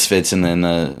like misfits in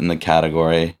the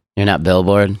category. You're not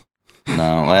Billboard?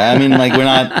 No, I mean, like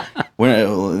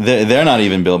they're not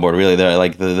even Billboard really. They're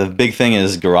like the big thing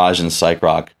is garage and psych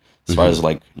rock as far as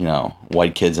like, you know,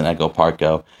 white kids in Echo Park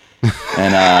go.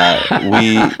 And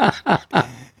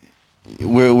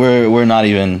we're not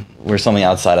even, we're something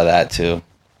outside of that too.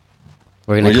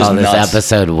 We're gonna call this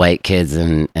episode "White Kids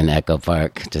in Echo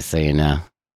Park," just so you know.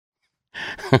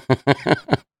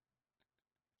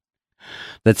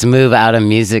 Let's move out of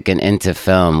music and into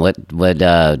film. What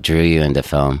drew you into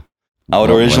film? I would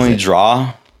originally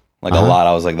draw like a lot.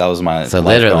 I was like, that was my so life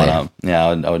literally growing up. Yeah,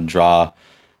 I would draw,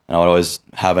 and I would always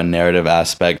have a narrative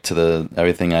aspect to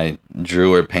everything I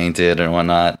drew or painted or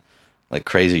whatnot, like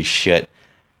crazy shit.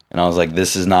 And I was like,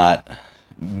 this is not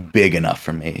big enough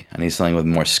for me. I need something with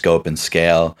more scope and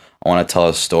scale. I want to tell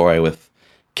a story with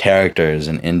characters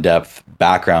and in-depth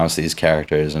backgrounds to these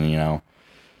characters and, you know,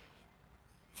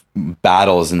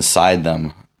 battles inside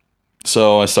them.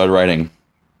 So I started writing,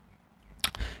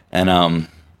 and I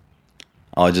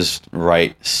would just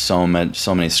write so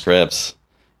many scripts,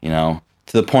 you know,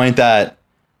 to the point that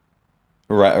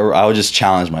I would just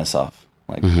challenge myself.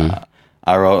 Like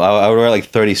I would write like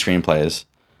 30 screenplays,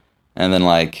 and then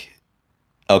like,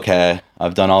 okay,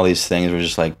 I've done all these things with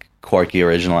just like quirky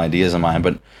original ideas of mine,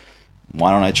 but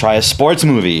why don't I try a sports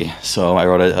movie? So I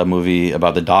wrote a movie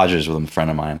about the Dodgers with a friend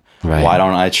of mine. Right. Why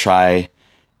don't I try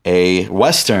a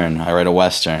Western? I write a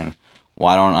Western.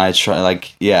 Why don't I try,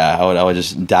 like, yeah, I would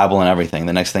just dabble in everything.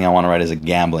 The next thing I want to write is a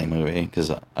gambling movie,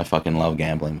 because I fucking love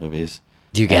gambling movies.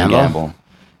 Do you gamble?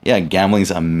 Yeah,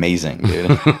 gambling's amazing,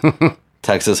 dude.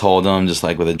 Texas Hold'em, just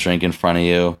like with a drink in front of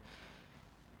you.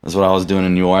 That's what I was doing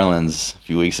in New Orleans a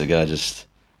few weeks ago, just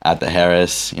at the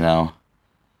Harris, you know,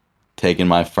 taking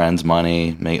my friends'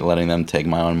 money, letting them take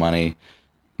my own money,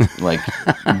 like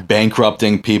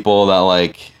bankrupting people that,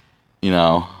 like, you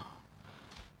know,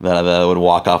 that would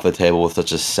walk off the table with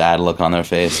such a sad look on their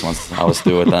face once I was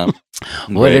through with them.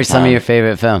 What are some of your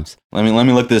favorite films? Let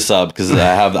me look this up, because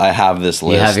I have this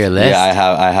list. You have your list?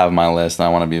 Yeah, I have my list, and I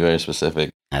want to be very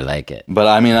specific. I like it. But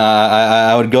I mean,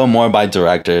 I would go more by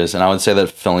directors, and I would say that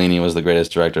Fellini was the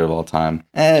greatest director of all time.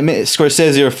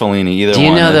 Scorsese or Fellini, either one. Do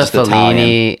you know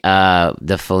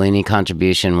the Fellini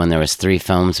contribution when there was 3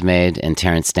 films made and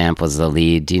Terrence Stamp was the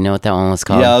lead? Do you know what that one was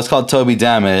called? Yeah, it was called Toby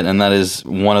Dammit, and that is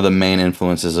one of the main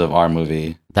influences of our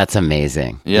movie. That's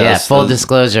amazing. Yeah, full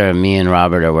disclosure, me and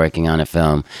Robert are working on a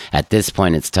film. At this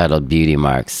point, it's titled Beauty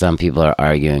Marks. Some people are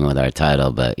arguing with our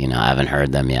title, but, you know, I haven't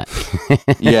heard them yet.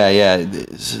 Yeah.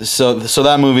 So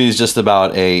that movie is just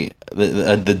about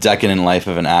the decadent life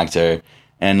of an actor.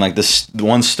 And, like, the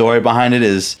one story behind it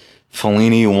is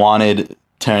Fellini wanted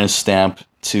Terrence Stamp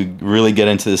to really get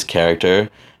into this character.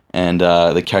 And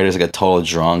the character's like a total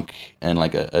drunk and,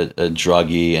 like, a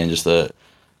druggie and just a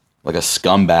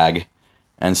scumbag.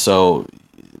 And so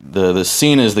the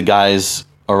scene is the guys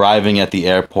arriving at the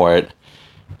airport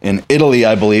in Italy,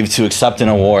 I believe, to accept an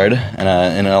award,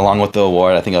 and along with the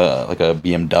award, I think like a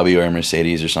BMW or a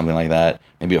Mercedes or something like that,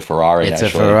 maybe a Ferrari. It's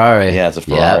actually a Ferrari. Yeah, it's a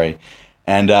Ferrari. Yep.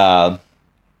 And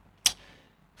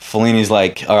Fellini's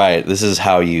like, all right, this is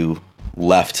how you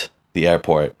left the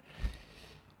airport.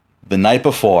 The night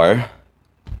before,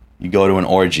 you go to an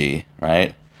orgy,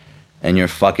 right? And you're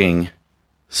fucking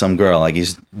some girl, like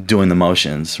he's doing the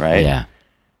motions, right? Yeah.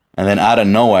 And then out of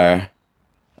nowhere,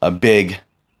 a big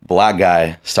black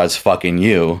guy starts fucking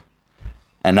you,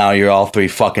 and now you're all 3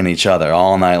 fucking each other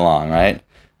all night long, right?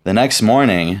 The next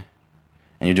morning,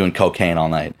 and you're doing cocaine all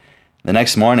night. The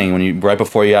next morning, right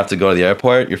before you have to go to the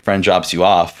airport, your friend drops you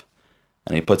off,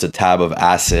 and he puts a tab of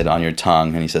acid on your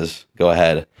tongue, and he says, "Go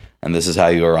ahead, and this is how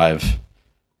you arrive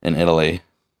in Italy."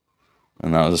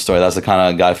 And that was the story. That's the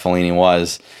kind of guy Fellini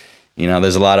was. You know,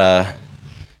 there's a lot of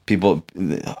people,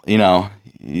 you know,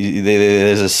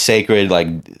 there's a sacred, like,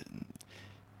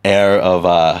 air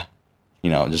of,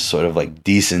 you know, just sort of, like,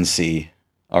 decency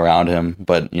around him.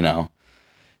 But, you know,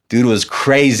 dude was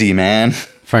crazy, man.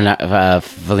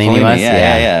 Fellini was?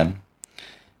 Yeah.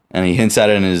 And he hints at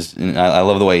it I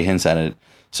love the way he hints at it.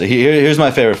 So here's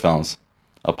my favorite films.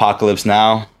 Apocalypse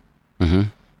Now. Mm-hmm.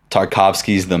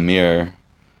 Tarkovsky's The Mirror.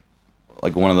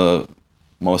 Like, one of the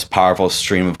most powerful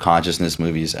stream of consciousness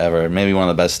movies ever. Maybe one of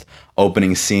the best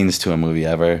opening scenes to a movie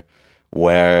ever,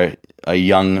 where a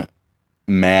young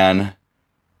man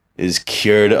is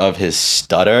cured of his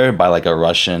stutter by, like, a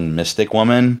Russian mystic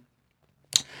woman.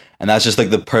 And that's just, like,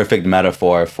 the perfect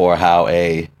metaphor for how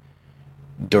a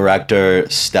director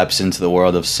steps into the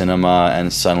world of cinema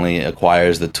and suddenly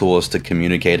acquires the tools to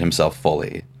communicate himself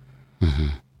fully. Mm-hmm.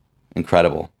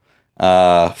 Incredible.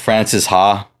 Francis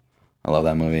Ha. I love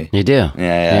that movie. You do?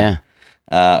 Yeah.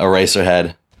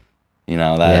 Eraserhead. You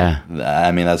know,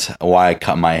 I mean, that's why I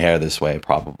cut my hair this way,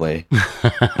 probably.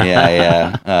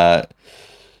 Yeah.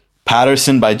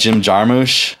 Patterson by Jim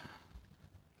Jarmusch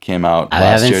came out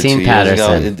last year, 2 years ago.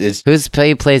 I haven't seen Patterson.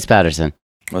 Who plays Patterson?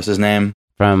 What's his name?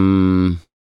 From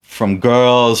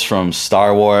Girls, from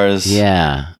Star Wars.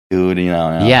 Yeah. Dude, you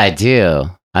know. Yeah, I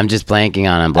do. I'm just blanking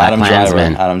on him.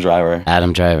 BlacKkKlansman.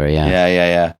 Adam Driver, yeah.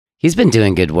 Yeah. He's been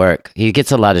doing good work. He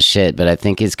gets a lot of shit, but I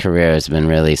think his career has been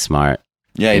really smart.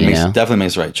 Yeah, he definitely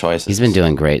makes the right choices. He's been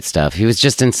doing great stuff. He was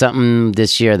just in something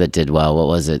this year that did well. What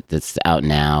was it that's out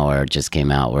now or just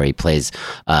came out where he plays,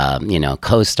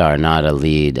 co-star, not a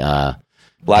lead.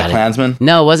 BlacKkKlansman?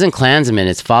 No, it wasn't Klansman.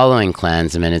 It's following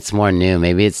Klansman. It's more new.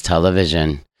 Maybe it's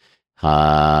television.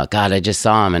 God, I just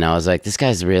saw him and I was like, this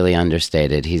guy's really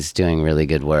understated. He's doing really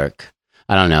good work.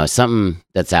 I don't know. Something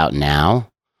that's out now.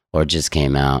 or just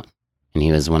came out, and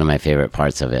he was one of my favorite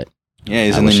parts of it.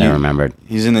 Yeah, I wish I remembered.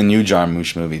 He's in the new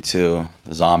Jarmusch movie too,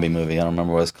 the zombie movie. I don't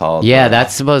remember what it's called. Yeah,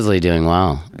 that's supposedly doing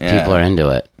well. Yeah. People are into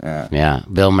it. Yeah.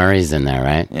 Bill Murray's in there,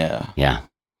 right? Yeah.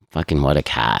 Fucking what a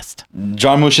cast.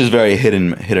 Jarmusch is very hit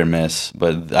or miss,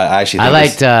 but I actually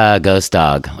think I liked Ghost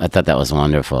Dog. I thought that was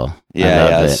wonderful. Yeah,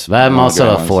 I loved it. But I'm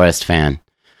also a Forrest fan.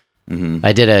 Mm-hmm.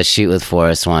 I did a shoot with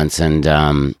Forrest once, and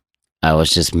I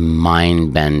was just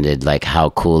mind-bended, like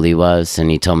how cool he was. And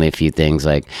he told me a few things,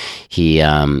 like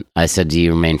I said, do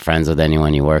you remain friends with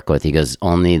anyone you work with? He goes,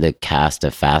 only the cast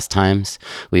of Fast Times.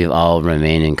 We've all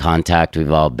remained in contact.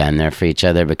 We've all been there for each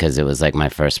other because it was like my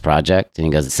first project. And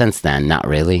he goes, since then, not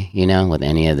really, with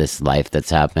any of this life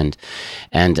that's happened.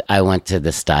 And I went to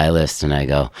the stylist and I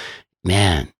go,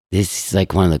 man, this is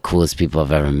like one of the coolest people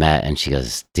I've ever met. And she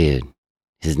goes, dude,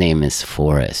 his name is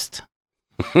Forrest.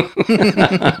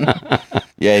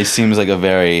 Yeah, he seems like a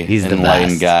very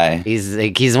enlightened guy.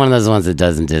 He's one of those ones that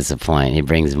doesn't disappoint. He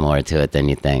brings more to it than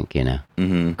you think,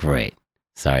 Mm-hmm. Great.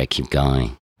 Sorry, keep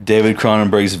going. David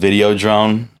Cronenberg's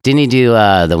Videodrome. Didn't he do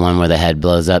the one where the head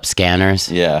blows up,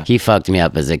 Scanners? Yeah. He fucked me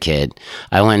up as a kid.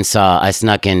 I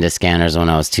snuck into Scanners when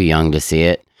I was too young to see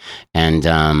it. And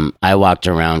I walked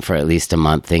around for at least a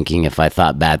month thinking if I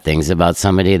thought bad things about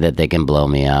somebody that they can blow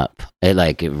me up. It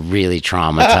really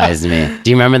traumatized me.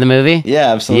 Do you remember the movie?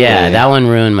 Yeah, absolutely. Yeah, that one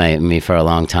ruined me for a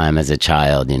long time as a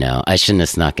child, I shouldn't have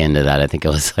snuck into that. I think it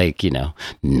was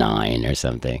 9 or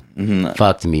something. Mm-hmm.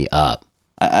 Fucked me up.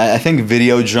 I think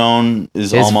Videodrome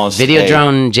is almost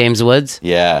Videodrome James Woods?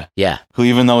 Yeah. Who,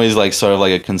 even though he's sort of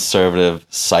like a conservative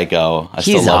psycho, I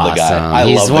still love the guy.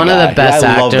 He's one of the best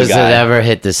actors that ever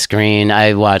hit the screen.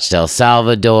 I watched El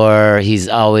Salvador. He's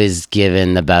always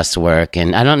given the best work.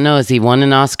 And I don't know, has he won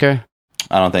an Oscar?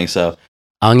 I don't think so.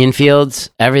 Onion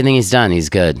Fields, everything he's done, he's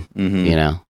good.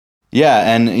 Mm-hmm.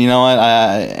 Yeah, and you know what?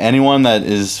 Anyone that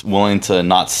is willing to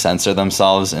not censor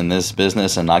themselves in this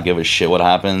business and not give a shit what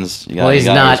happens, he's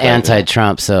not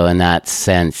anti-Trump, so in that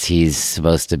sense, he's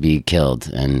supposed to be killed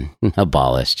and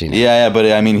abolished. Yeah, but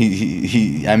I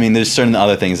mean, there's certain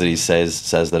other things that he says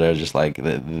that are just like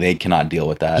they cannot deal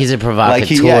with that. He's a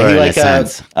provocateur in a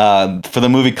sense. For the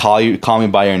movie Call Me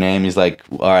by Your Name, he's like,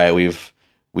 all right, we've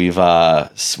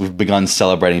begun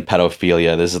celebrating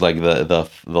pedophilia. This is like the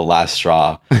last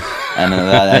straw,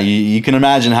 and you can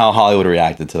imagine how Hollywood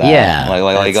reacted to that. Yeah,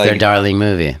 like their darling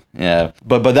movie. Yeah,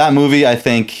 but that movie, I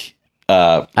think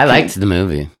I liked the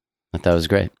movie. I thought it was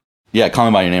great. Yeah, Call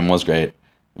Me by Your Name was great.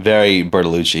 Very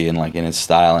Bertolucci and in its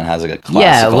style, and has like a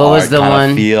classical what was the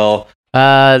one feel.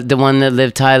 The one that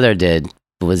Liv Tyler did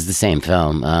was the same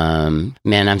film.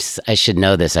 Man, I should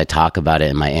know this. I talk about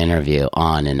it in my interview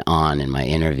on and on in my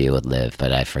interview with Liv,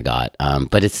 but I forgot.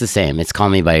 But it's the same. It's Call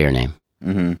Me by Your Name.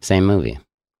 Mm-hmm. Same movie.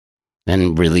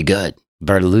 And really good.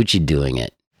 Bertolucci doing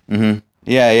it. Mm-hmm.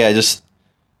 Yeah. Just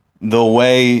the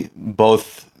way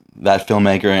both that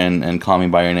filmmaker and Call Me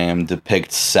by Your Name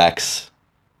depict sex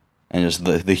and just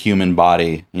the human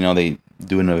body. They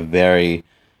do it in a very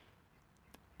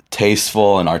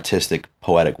tasteful and artistic,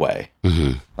 poetic way.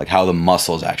 Mm-hmm. Like how the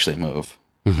muscles actually move,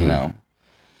 mm-hmm.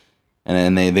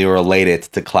 And they relate it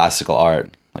to classical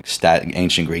art, like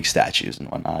ancient Greek statues and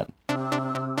whatnot.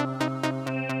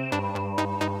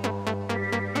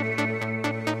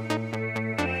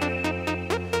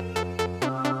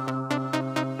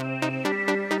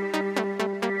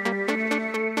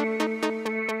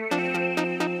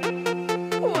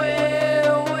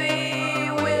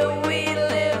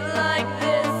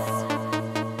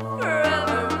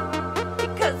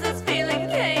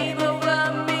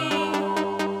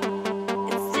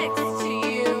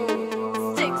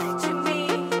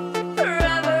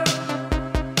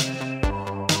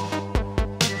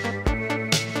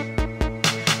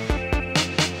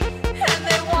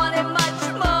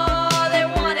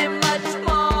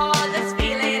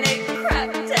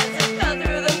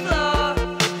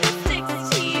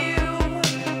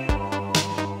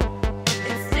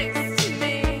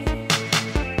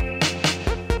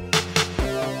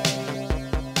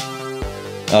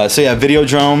 So yeah,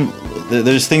 Videodrome.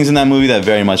 There's things in that movie that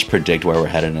very much predict where we're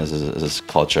headed as a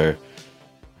culture.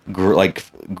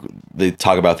 They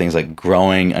talk about things like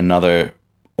growing another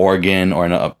organ or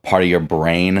a part of your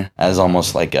brain as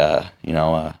almost like a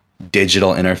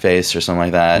digital interface or something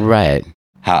like that. Right.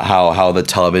 How the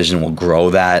television will grow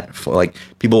that.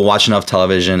 People watch enough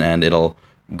television and it'll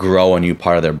grow a new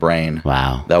part of their brain.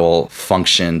 Wow. That will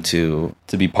function to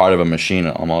be part of a machine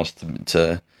almost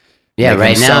to yeah.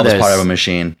 Right now there's part of a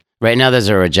machine. Right now, there's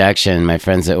a rejection. My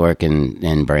friends that work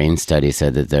in brain study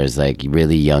said that there's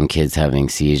really young kids having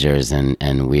seizures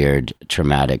and weird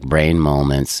traumatic brain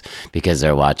moments because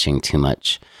they're watching too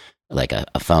much like a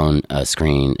phone, a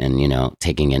screen, and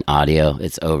taking in audio,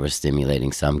 it's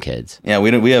overstimulating some kids. Yeah,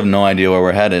 we have no idea where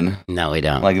we're headed. No, we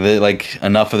don't. Like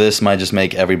enough of this might just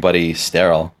make everybody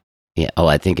sterile. Yeah. Oh,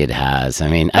 I think it has. I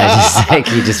mean, I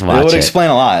just you just watch it. It would explain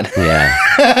a lot.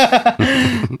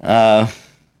 Yeah.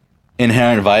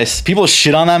 Inherent Vice. People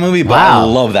shit on that movie, but Wow. I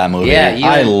love that movie. Yeah,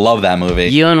 I love that movie.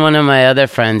 You and one of my other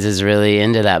friends is really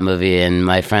into that movie, and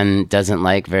my friend doesn't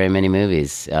like very many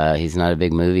movies. He's not a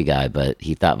big movie guy, but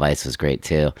he thought Vice was great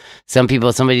too.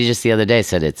 Somebody just the other day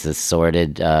said it's a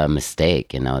sordid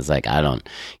mistake, and I was like, I don't,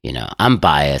 I'm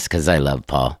biased because I love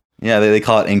Paul. Yeah, they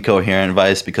call it incoherent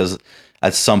Vice because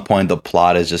at some point the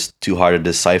plot is just too hard to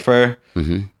decipher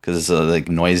because it's like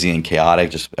noisy and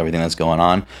chaotic, just everything that's going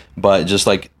on. But just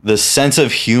like the sense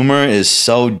of humor is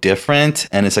so different,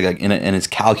 and it's like and it's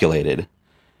calculated,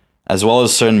 as well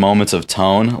as certain moments of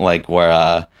tone, like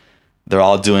where they're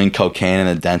all doing cocaine in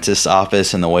the dentist's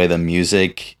office, and the way the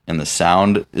music and the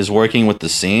sound is working with the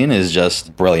scene is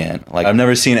just brilliant. Like I've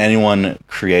never seen anyone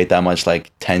create that much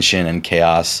like tension and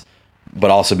chaos, but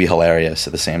also be hilarious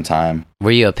at the same time.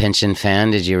 Were you a Pynchon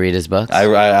fan? Did you read his books?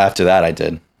 After that, I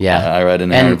did. Yeah. I read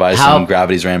Inherent Vice and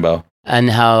Gravity's Rainbow.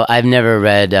 And how I've never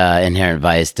read Inherent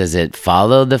Vice. Does it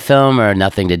follow the film or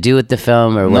nothing to do with the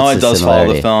film? Or what's No, it the does similarity?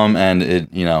 follow the film, and it,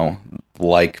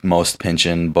 like most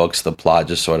Pynchon books, the plot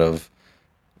just sort of,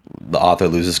 the author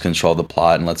loses control of the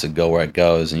plot and lets it go where it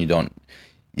goes, and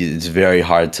it's very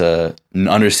hard to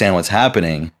understand what's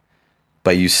happening,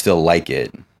 but you still like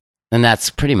it. And that's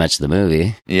pretty much the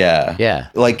movie. Yeah. Yeah.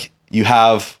 Like you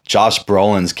have Josh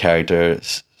Brolin's character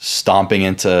stomping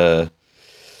into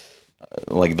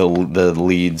like the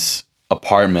lead's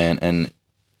apartment and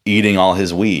eating all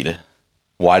his weed.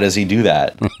 Why does he do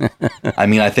that? I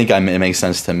mean, I think it makes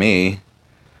sense to me,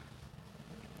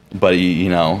 but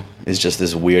it's just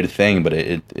this weird thing, but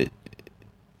it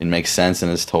makes sense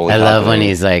and it's totally. I love when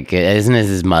he's like, isn't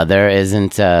his mother?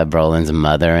 Isn't Brolin's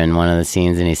mother in one of the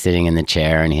scenes? And he's sitting in the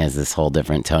chair and he has this whole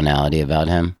different tonality about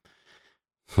him,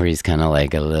 where he's kind of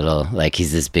like a little, like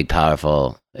he's this big,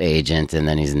 powerful agent, and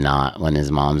then he's not when his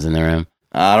mom's in the room.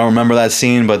 I don't remember that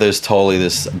scene, but there's totally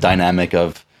this dynamic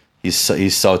of he's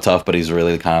so tough, but he's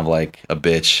really kind of like a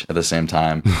bitch at the same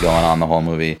time going on the whole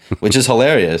movie, which is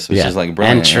hilarious, which is like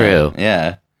brilliant. And true.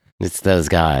 Yeah. It's those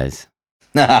guys.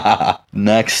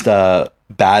 Next,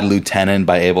 Bad Lieutenant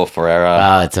by Abel Ferrara.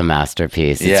 Oh, it's a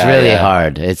masterpiece. It's really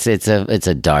hard. It's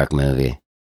a dark movie.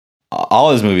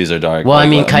 All his movies are dark. Well, I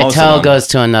mean, Keitel goes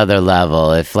to another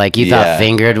level. If like you thought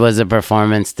Fingered was a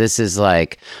performance, this is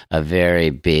like a very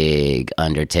big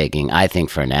undertaking, I think,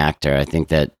 for an actor. I think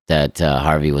that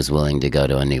Harvey was willing to go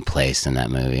to a new place in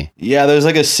that movie. Yeah, there's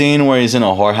like a scene where he's in a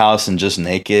whorehouse and just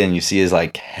naked, and you see his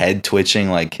like head twitching,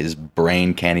 like his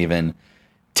brain can't even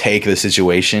take the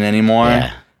situation anymore.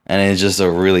 Yeah. And it's just a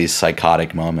really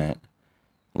psychotic moment.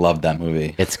 Loved that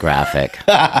movie. It's graphic.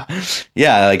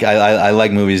 Yeah, like I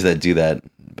like movies that do that,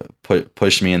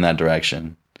 push me in that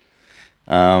direction.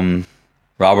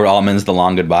 Robert Altman's The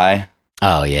Long Goodbye.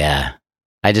 Oh yeah,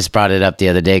 I just brought it up the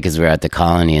other day because we were at the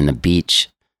Colony and the beach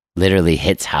literally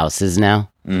hits houses now.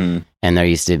 And there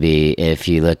used to be, if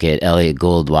you look at Elliot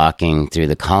Gould walking through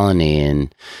the Colony in,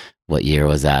 what year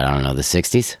was that? I don't know, the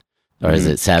 60s? Or is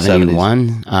it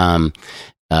 71?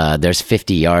 There's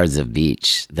 50 yards of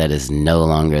beach that is no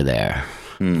longer there.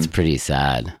 It's pretty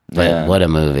sad, but what a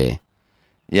movie.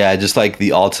 Yeah, just like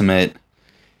the ultimate,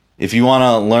 if you want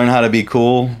to learn how to be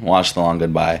cool, watch The Long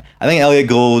Goodbye. I think Elliot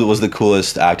Gould was the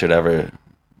coolest actor to ever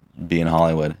be in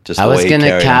Hollywood. Just I was going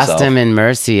to cast him in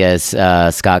Mercy as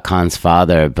Scott Caan's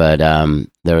father, but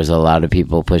there was a lot of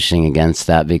people pushing against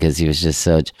that because he was just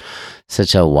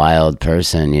such a wild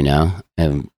person,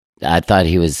 and I thought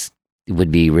he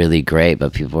would be really great,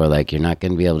 but people were like, you're not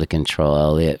going to be able to control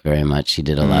Elliot very much. He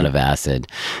did a lot of acid.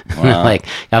 Wow. Like,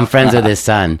 I'm friends with his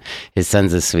son. His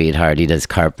son's a sweetheart. He does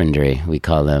carpentry. We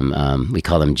call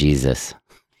him Jesus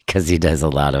because he does a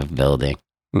lot of building.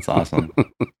 That's awesome.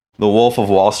 The Wolf of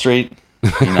Wall Street.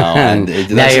 And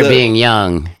now you're being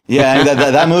young. Yeah,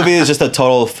 that movie is just a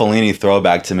total Fellini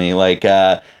throwback to me. Like,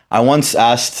 I once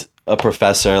asked a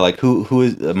professor, like, who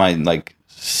is my like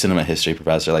cinema history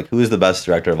professor, like, who is the best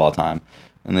director of all time?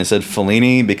 And they said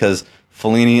Fellini, because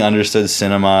Fellini understood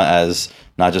cinema as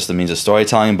not just the means of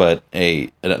storytelling, but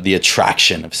the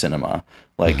attraction of cinema.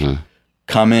 Like,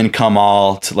 come in, come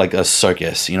all, to like a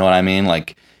circus. You know what I mean?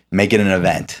 Like, make it an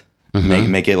event.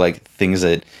 Make it like things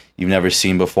that you've never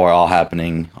seen before, all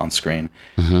happening on screen.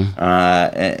 And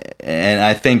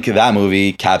I think that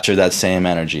movie captured that same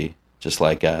energy. Just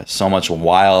like so much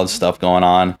wild stuff going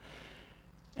on.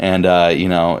 And,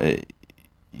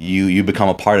 you become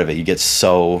a part of it. You get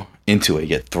so into it. You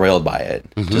get thrilled by it.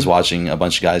 Just watching a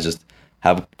bunch of guys just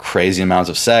have crazy amounts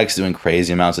of sex, doing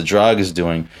crazy amounts of drugs,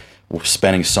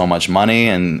 spending so much money,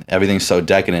 and everything's so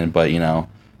decadent. But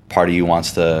part of you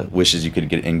wishes you could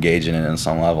get engaged in it on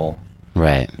some level.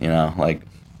 Right.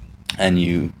 And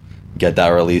you get that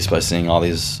release by seeing all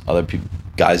these other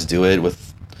guys do it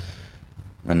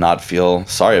and not feel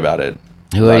sorry about it.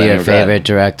 Who are your favorite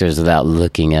directors without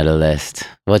looking at a list?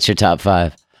 What's your top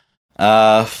 5?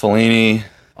 Fellini,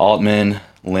 Altman,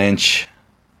 Lynch,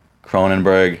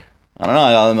 Cronenberg. I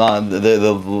don't know.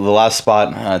 The last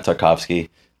spot, Tarkovsky.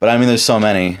 But I mean, there's so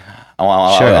many. I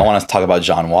want to talk about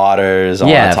John Waters. I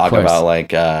want to talk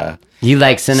about you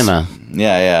like cinema.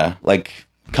 Yeah.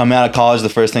 Coming out of college, the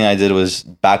first thing I did was,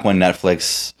 back when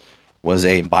Netflix was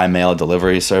a by mail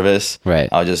delivery service. Right.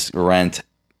 I would just rent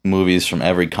movies from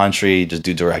every country, just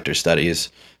do director studies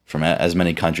from as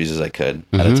many countries as I could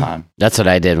at a time. That's what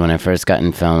I did when I first got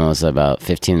in film. I was about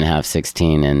 15 and a half,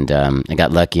 16, and I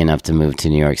got lucky enough to move to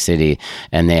New York City,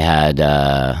 and they had,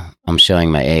 I'm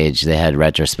showing my age, they had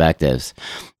retrospectives,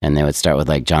 and they would start with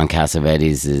like John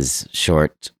Cassavetes'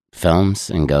 short films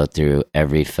and go through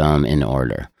every film in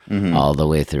order, all the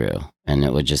way through. And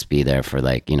it would just be there for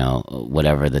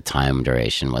whatever the time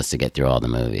duration was to get through all the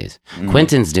movies.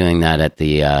 Quentin's doing that at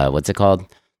the, what's it called?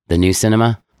 The New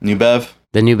Cinema? New Bev?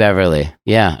 The New Beverly.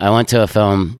 Yeah, I went to a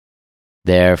film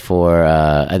there for,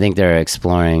 I think they're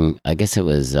exploring, I guess it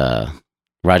was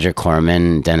Roger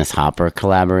Corman, Dennis Hopper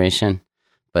collaboration.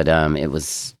 But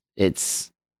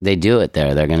they do it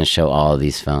there. They're going to show all of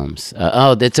these films.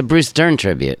 It's a Bruce Dern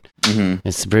tribute.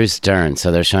 It's Bruce Dern,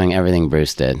 so they're showing everything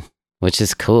Bruce did, which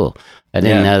is cool. I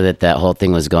didn't know that whole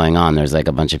thing was going on. There's like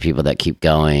a bunch of people that keep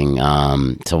going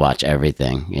to watch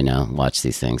everything, watch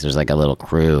these things. There's like a little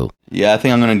crew. Yeah, I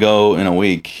think I'm going to go in a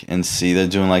week and see. They're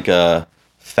doing like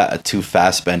two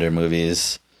Fassbender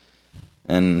movies.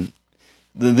 And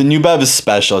the New Bev is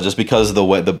special just because of the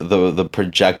way the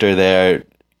projector there,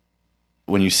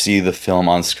 when you see the film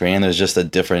on screen, there's just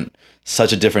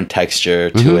such a different texture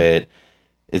to it.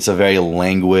 It's a very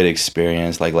languid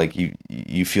experience. Like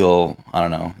you feel, I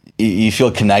don't know, you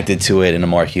feel connected to it in a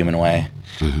more human way.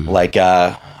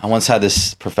 I once had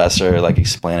this professor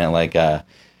explain it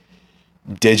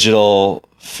digital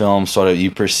film, sort of, you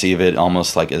perceive it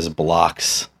almost like as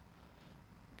blocks,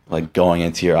 going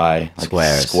into your eye,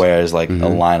 squares, a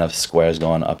line of squares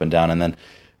going up and down,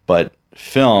 but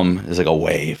film is like a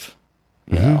wave,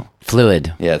 you know,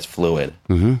 fluid. Yeah, it's fluid.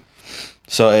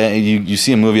 So you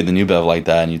see a movie at the New Bev like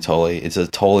that, and it's a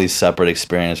totally separate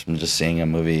experience from just seeing a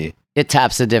movie. It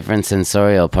taps a different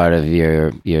sensorial part of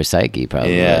your psyche,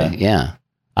 probably. Yeah.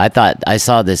 I thought I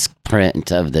saw this print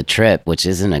of The Trip, which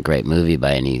isn't a great movie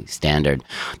by any standard,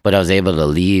 but I was able to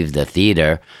leave the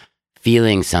theater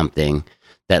feeling something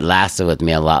that lasted with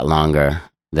me a lot longer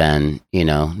than,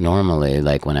 normally.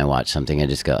 Like when I watch something, I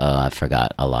just go, oh, I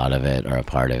forgot a lot of it or a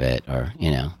part of it, or,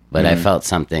 but I felt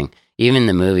something. Even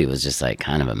the movie was just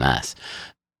kind of a mess.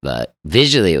 But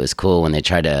visually, it was cool when they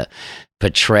tried to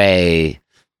portray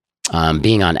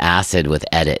being on acid with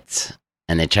edits.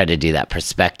 And they tried to do that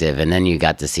perspective. And then you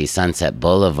got to see Sunset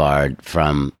Boulevard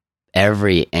from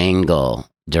every angle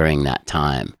during that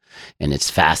time. And it's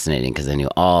fascinating because I knew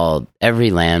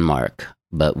every landmark,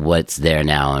 but what's there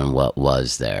now and what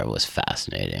was there was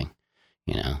fascinating.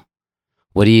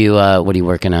 What are you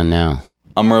working on now?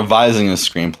 I'm revising a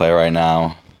screenplay right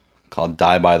now called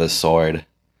Die by the Sword.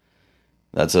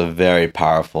 That's a very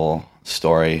powerful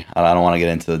story. I don't want to get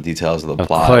into the details of the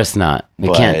plot. Of course not.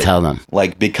 We can't tell them.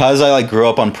 Because I grew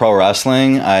up on pro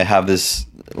wrestling, I have this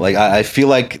I feel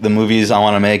like the movies I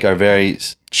want to make are very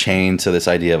chained to this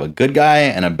idea of a good guy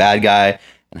and a bad guy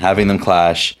and having them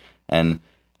clash, and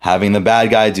having the bad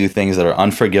guy do things that are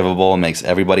unforgivable and makes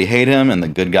everybody hate him, and the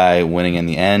good guy winning in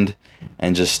the end.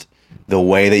 And just the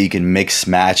way that you can mix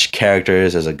match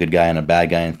characters as a good guy and a bad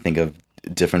guy and think of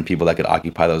different people that could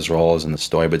occupy those roles and the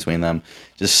story between them.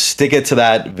 Just stick it to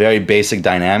that very basic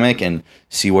dynamic and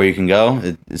see where you can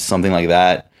go. It's something like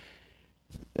that.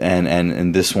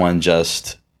 And this one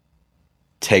just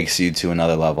takes you to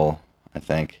another level, I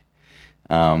think.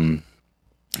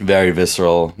 Very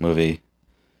visceral movie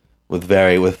with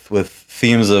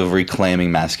themes of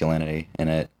reclaiming masculinity in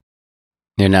it.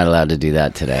 You're not allowed to do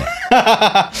that today.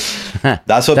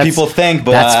 That's what people think,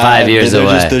 but that's 5 years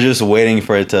away. They're just waiting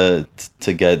for it to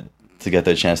get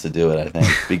their chance to do it. I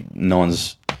think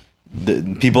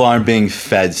people aren't being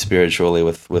fed spiritually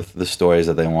with the stories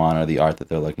that they want or the art that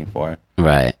they're looking for.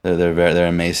 Right. They're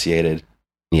emaciated.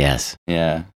 Yes.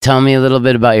 Yeah. Tell me a little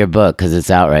bit about your book, because it's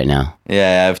out right now.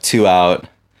 Yeah, I have 2 out.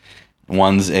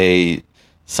 One's a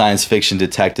science fiction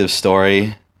detective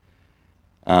story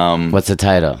What's the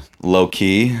title? Low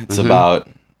Key. It's about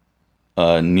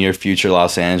near future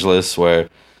Los Angeles where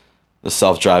the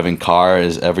self-driving car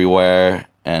is everywhere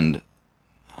and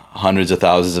hundreds of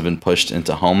thousands have been pushed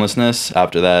into homelessness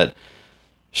after that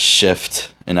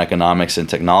shift in economics and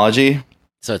technology.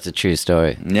 So it's a true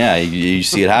story. Yeah, you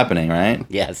see it happening, right?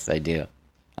 Yes, I do.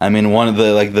 I mean, one of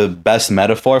the best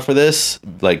metaphor for this,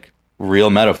 like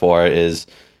real metaphor, is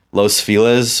Los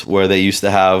Feliz, where they used to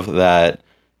have that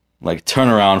like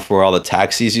turnaround for where all the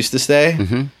taxis used to stay.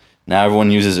 Mm-hmm. Now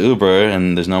everyone uses Uber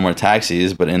and there's no more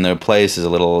taxis, but in their place is a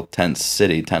little tent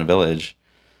village.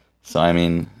 So I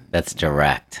mean, that's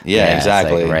direct. Yeah,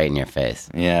 exactly. It's like right in your face.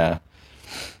 Yeah.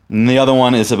 And the other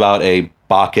one is about a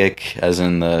Bacchic, as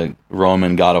in the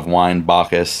Roman god of wine,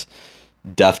 Bacchus,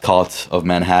 death cult of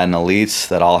Manhattan elites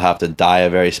that all have to die a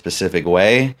very specific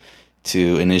way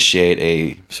to initiate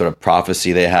a sort of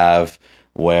prophecy they have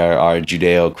where our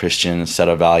Judeo-Christian set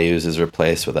of values is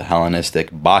replaced with a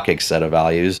Hellenistic Bacchic set of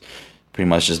values, pretty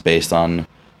much just based on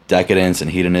decadence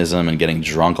and hedonism and getting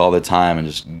drunk all the time and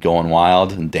just going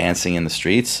wild and dancing in the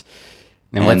streets.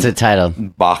 And what's the title?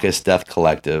 Bacchus Death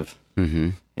Collective. Mm-hmm.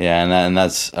 Yeah, and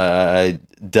that's I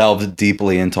delved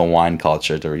deeply into wine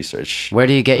culture to research. Where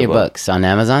do you get your books? On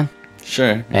Amazon?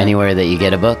 Sure. Yeah. Anywhere that you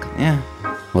get a book? Yeah.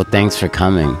 Well, thanks for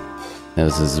coming. It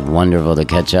was wonderful to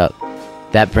catch up.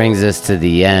 That brings us to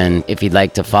the end. If you'd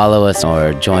like to follow us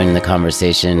or join the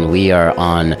conversation, we are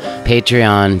on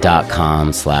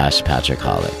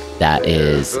patreon.com/PatrickHolic. That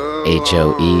is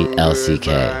HOELCK.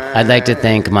 I'd like to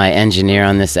thank my engineer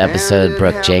on this episode,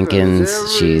 Brooke Jenkins.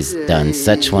 She's done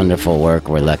such wonderful work.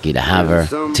 We're lucky to have her.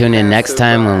 Tune in next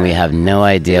time when we have no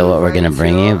idea what we're going to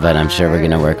bring you, but I'm sure we're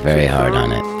going to work very hard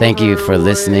on it. Thank you for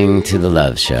listening to The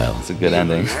Love Show. It's a good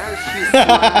ending.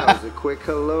 A quick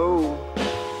hello,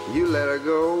 you let her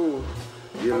go,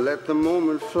 you let the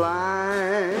moment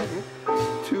fly.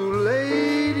 Too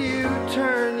late, you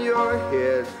turn your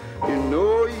head, you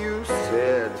know you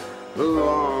said the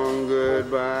long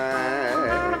goodbye.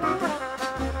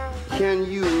 Can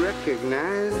you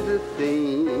recognize the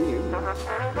theme?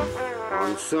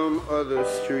 On some other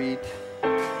street,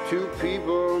 two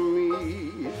people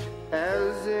meet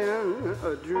as in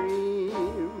a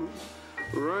dream,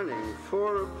 running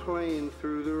for a plane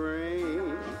through the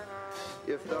rain.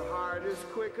 If the heart is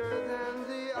quicker than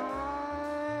the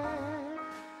eye,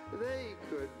 they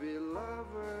could be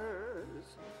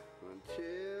lovers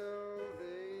until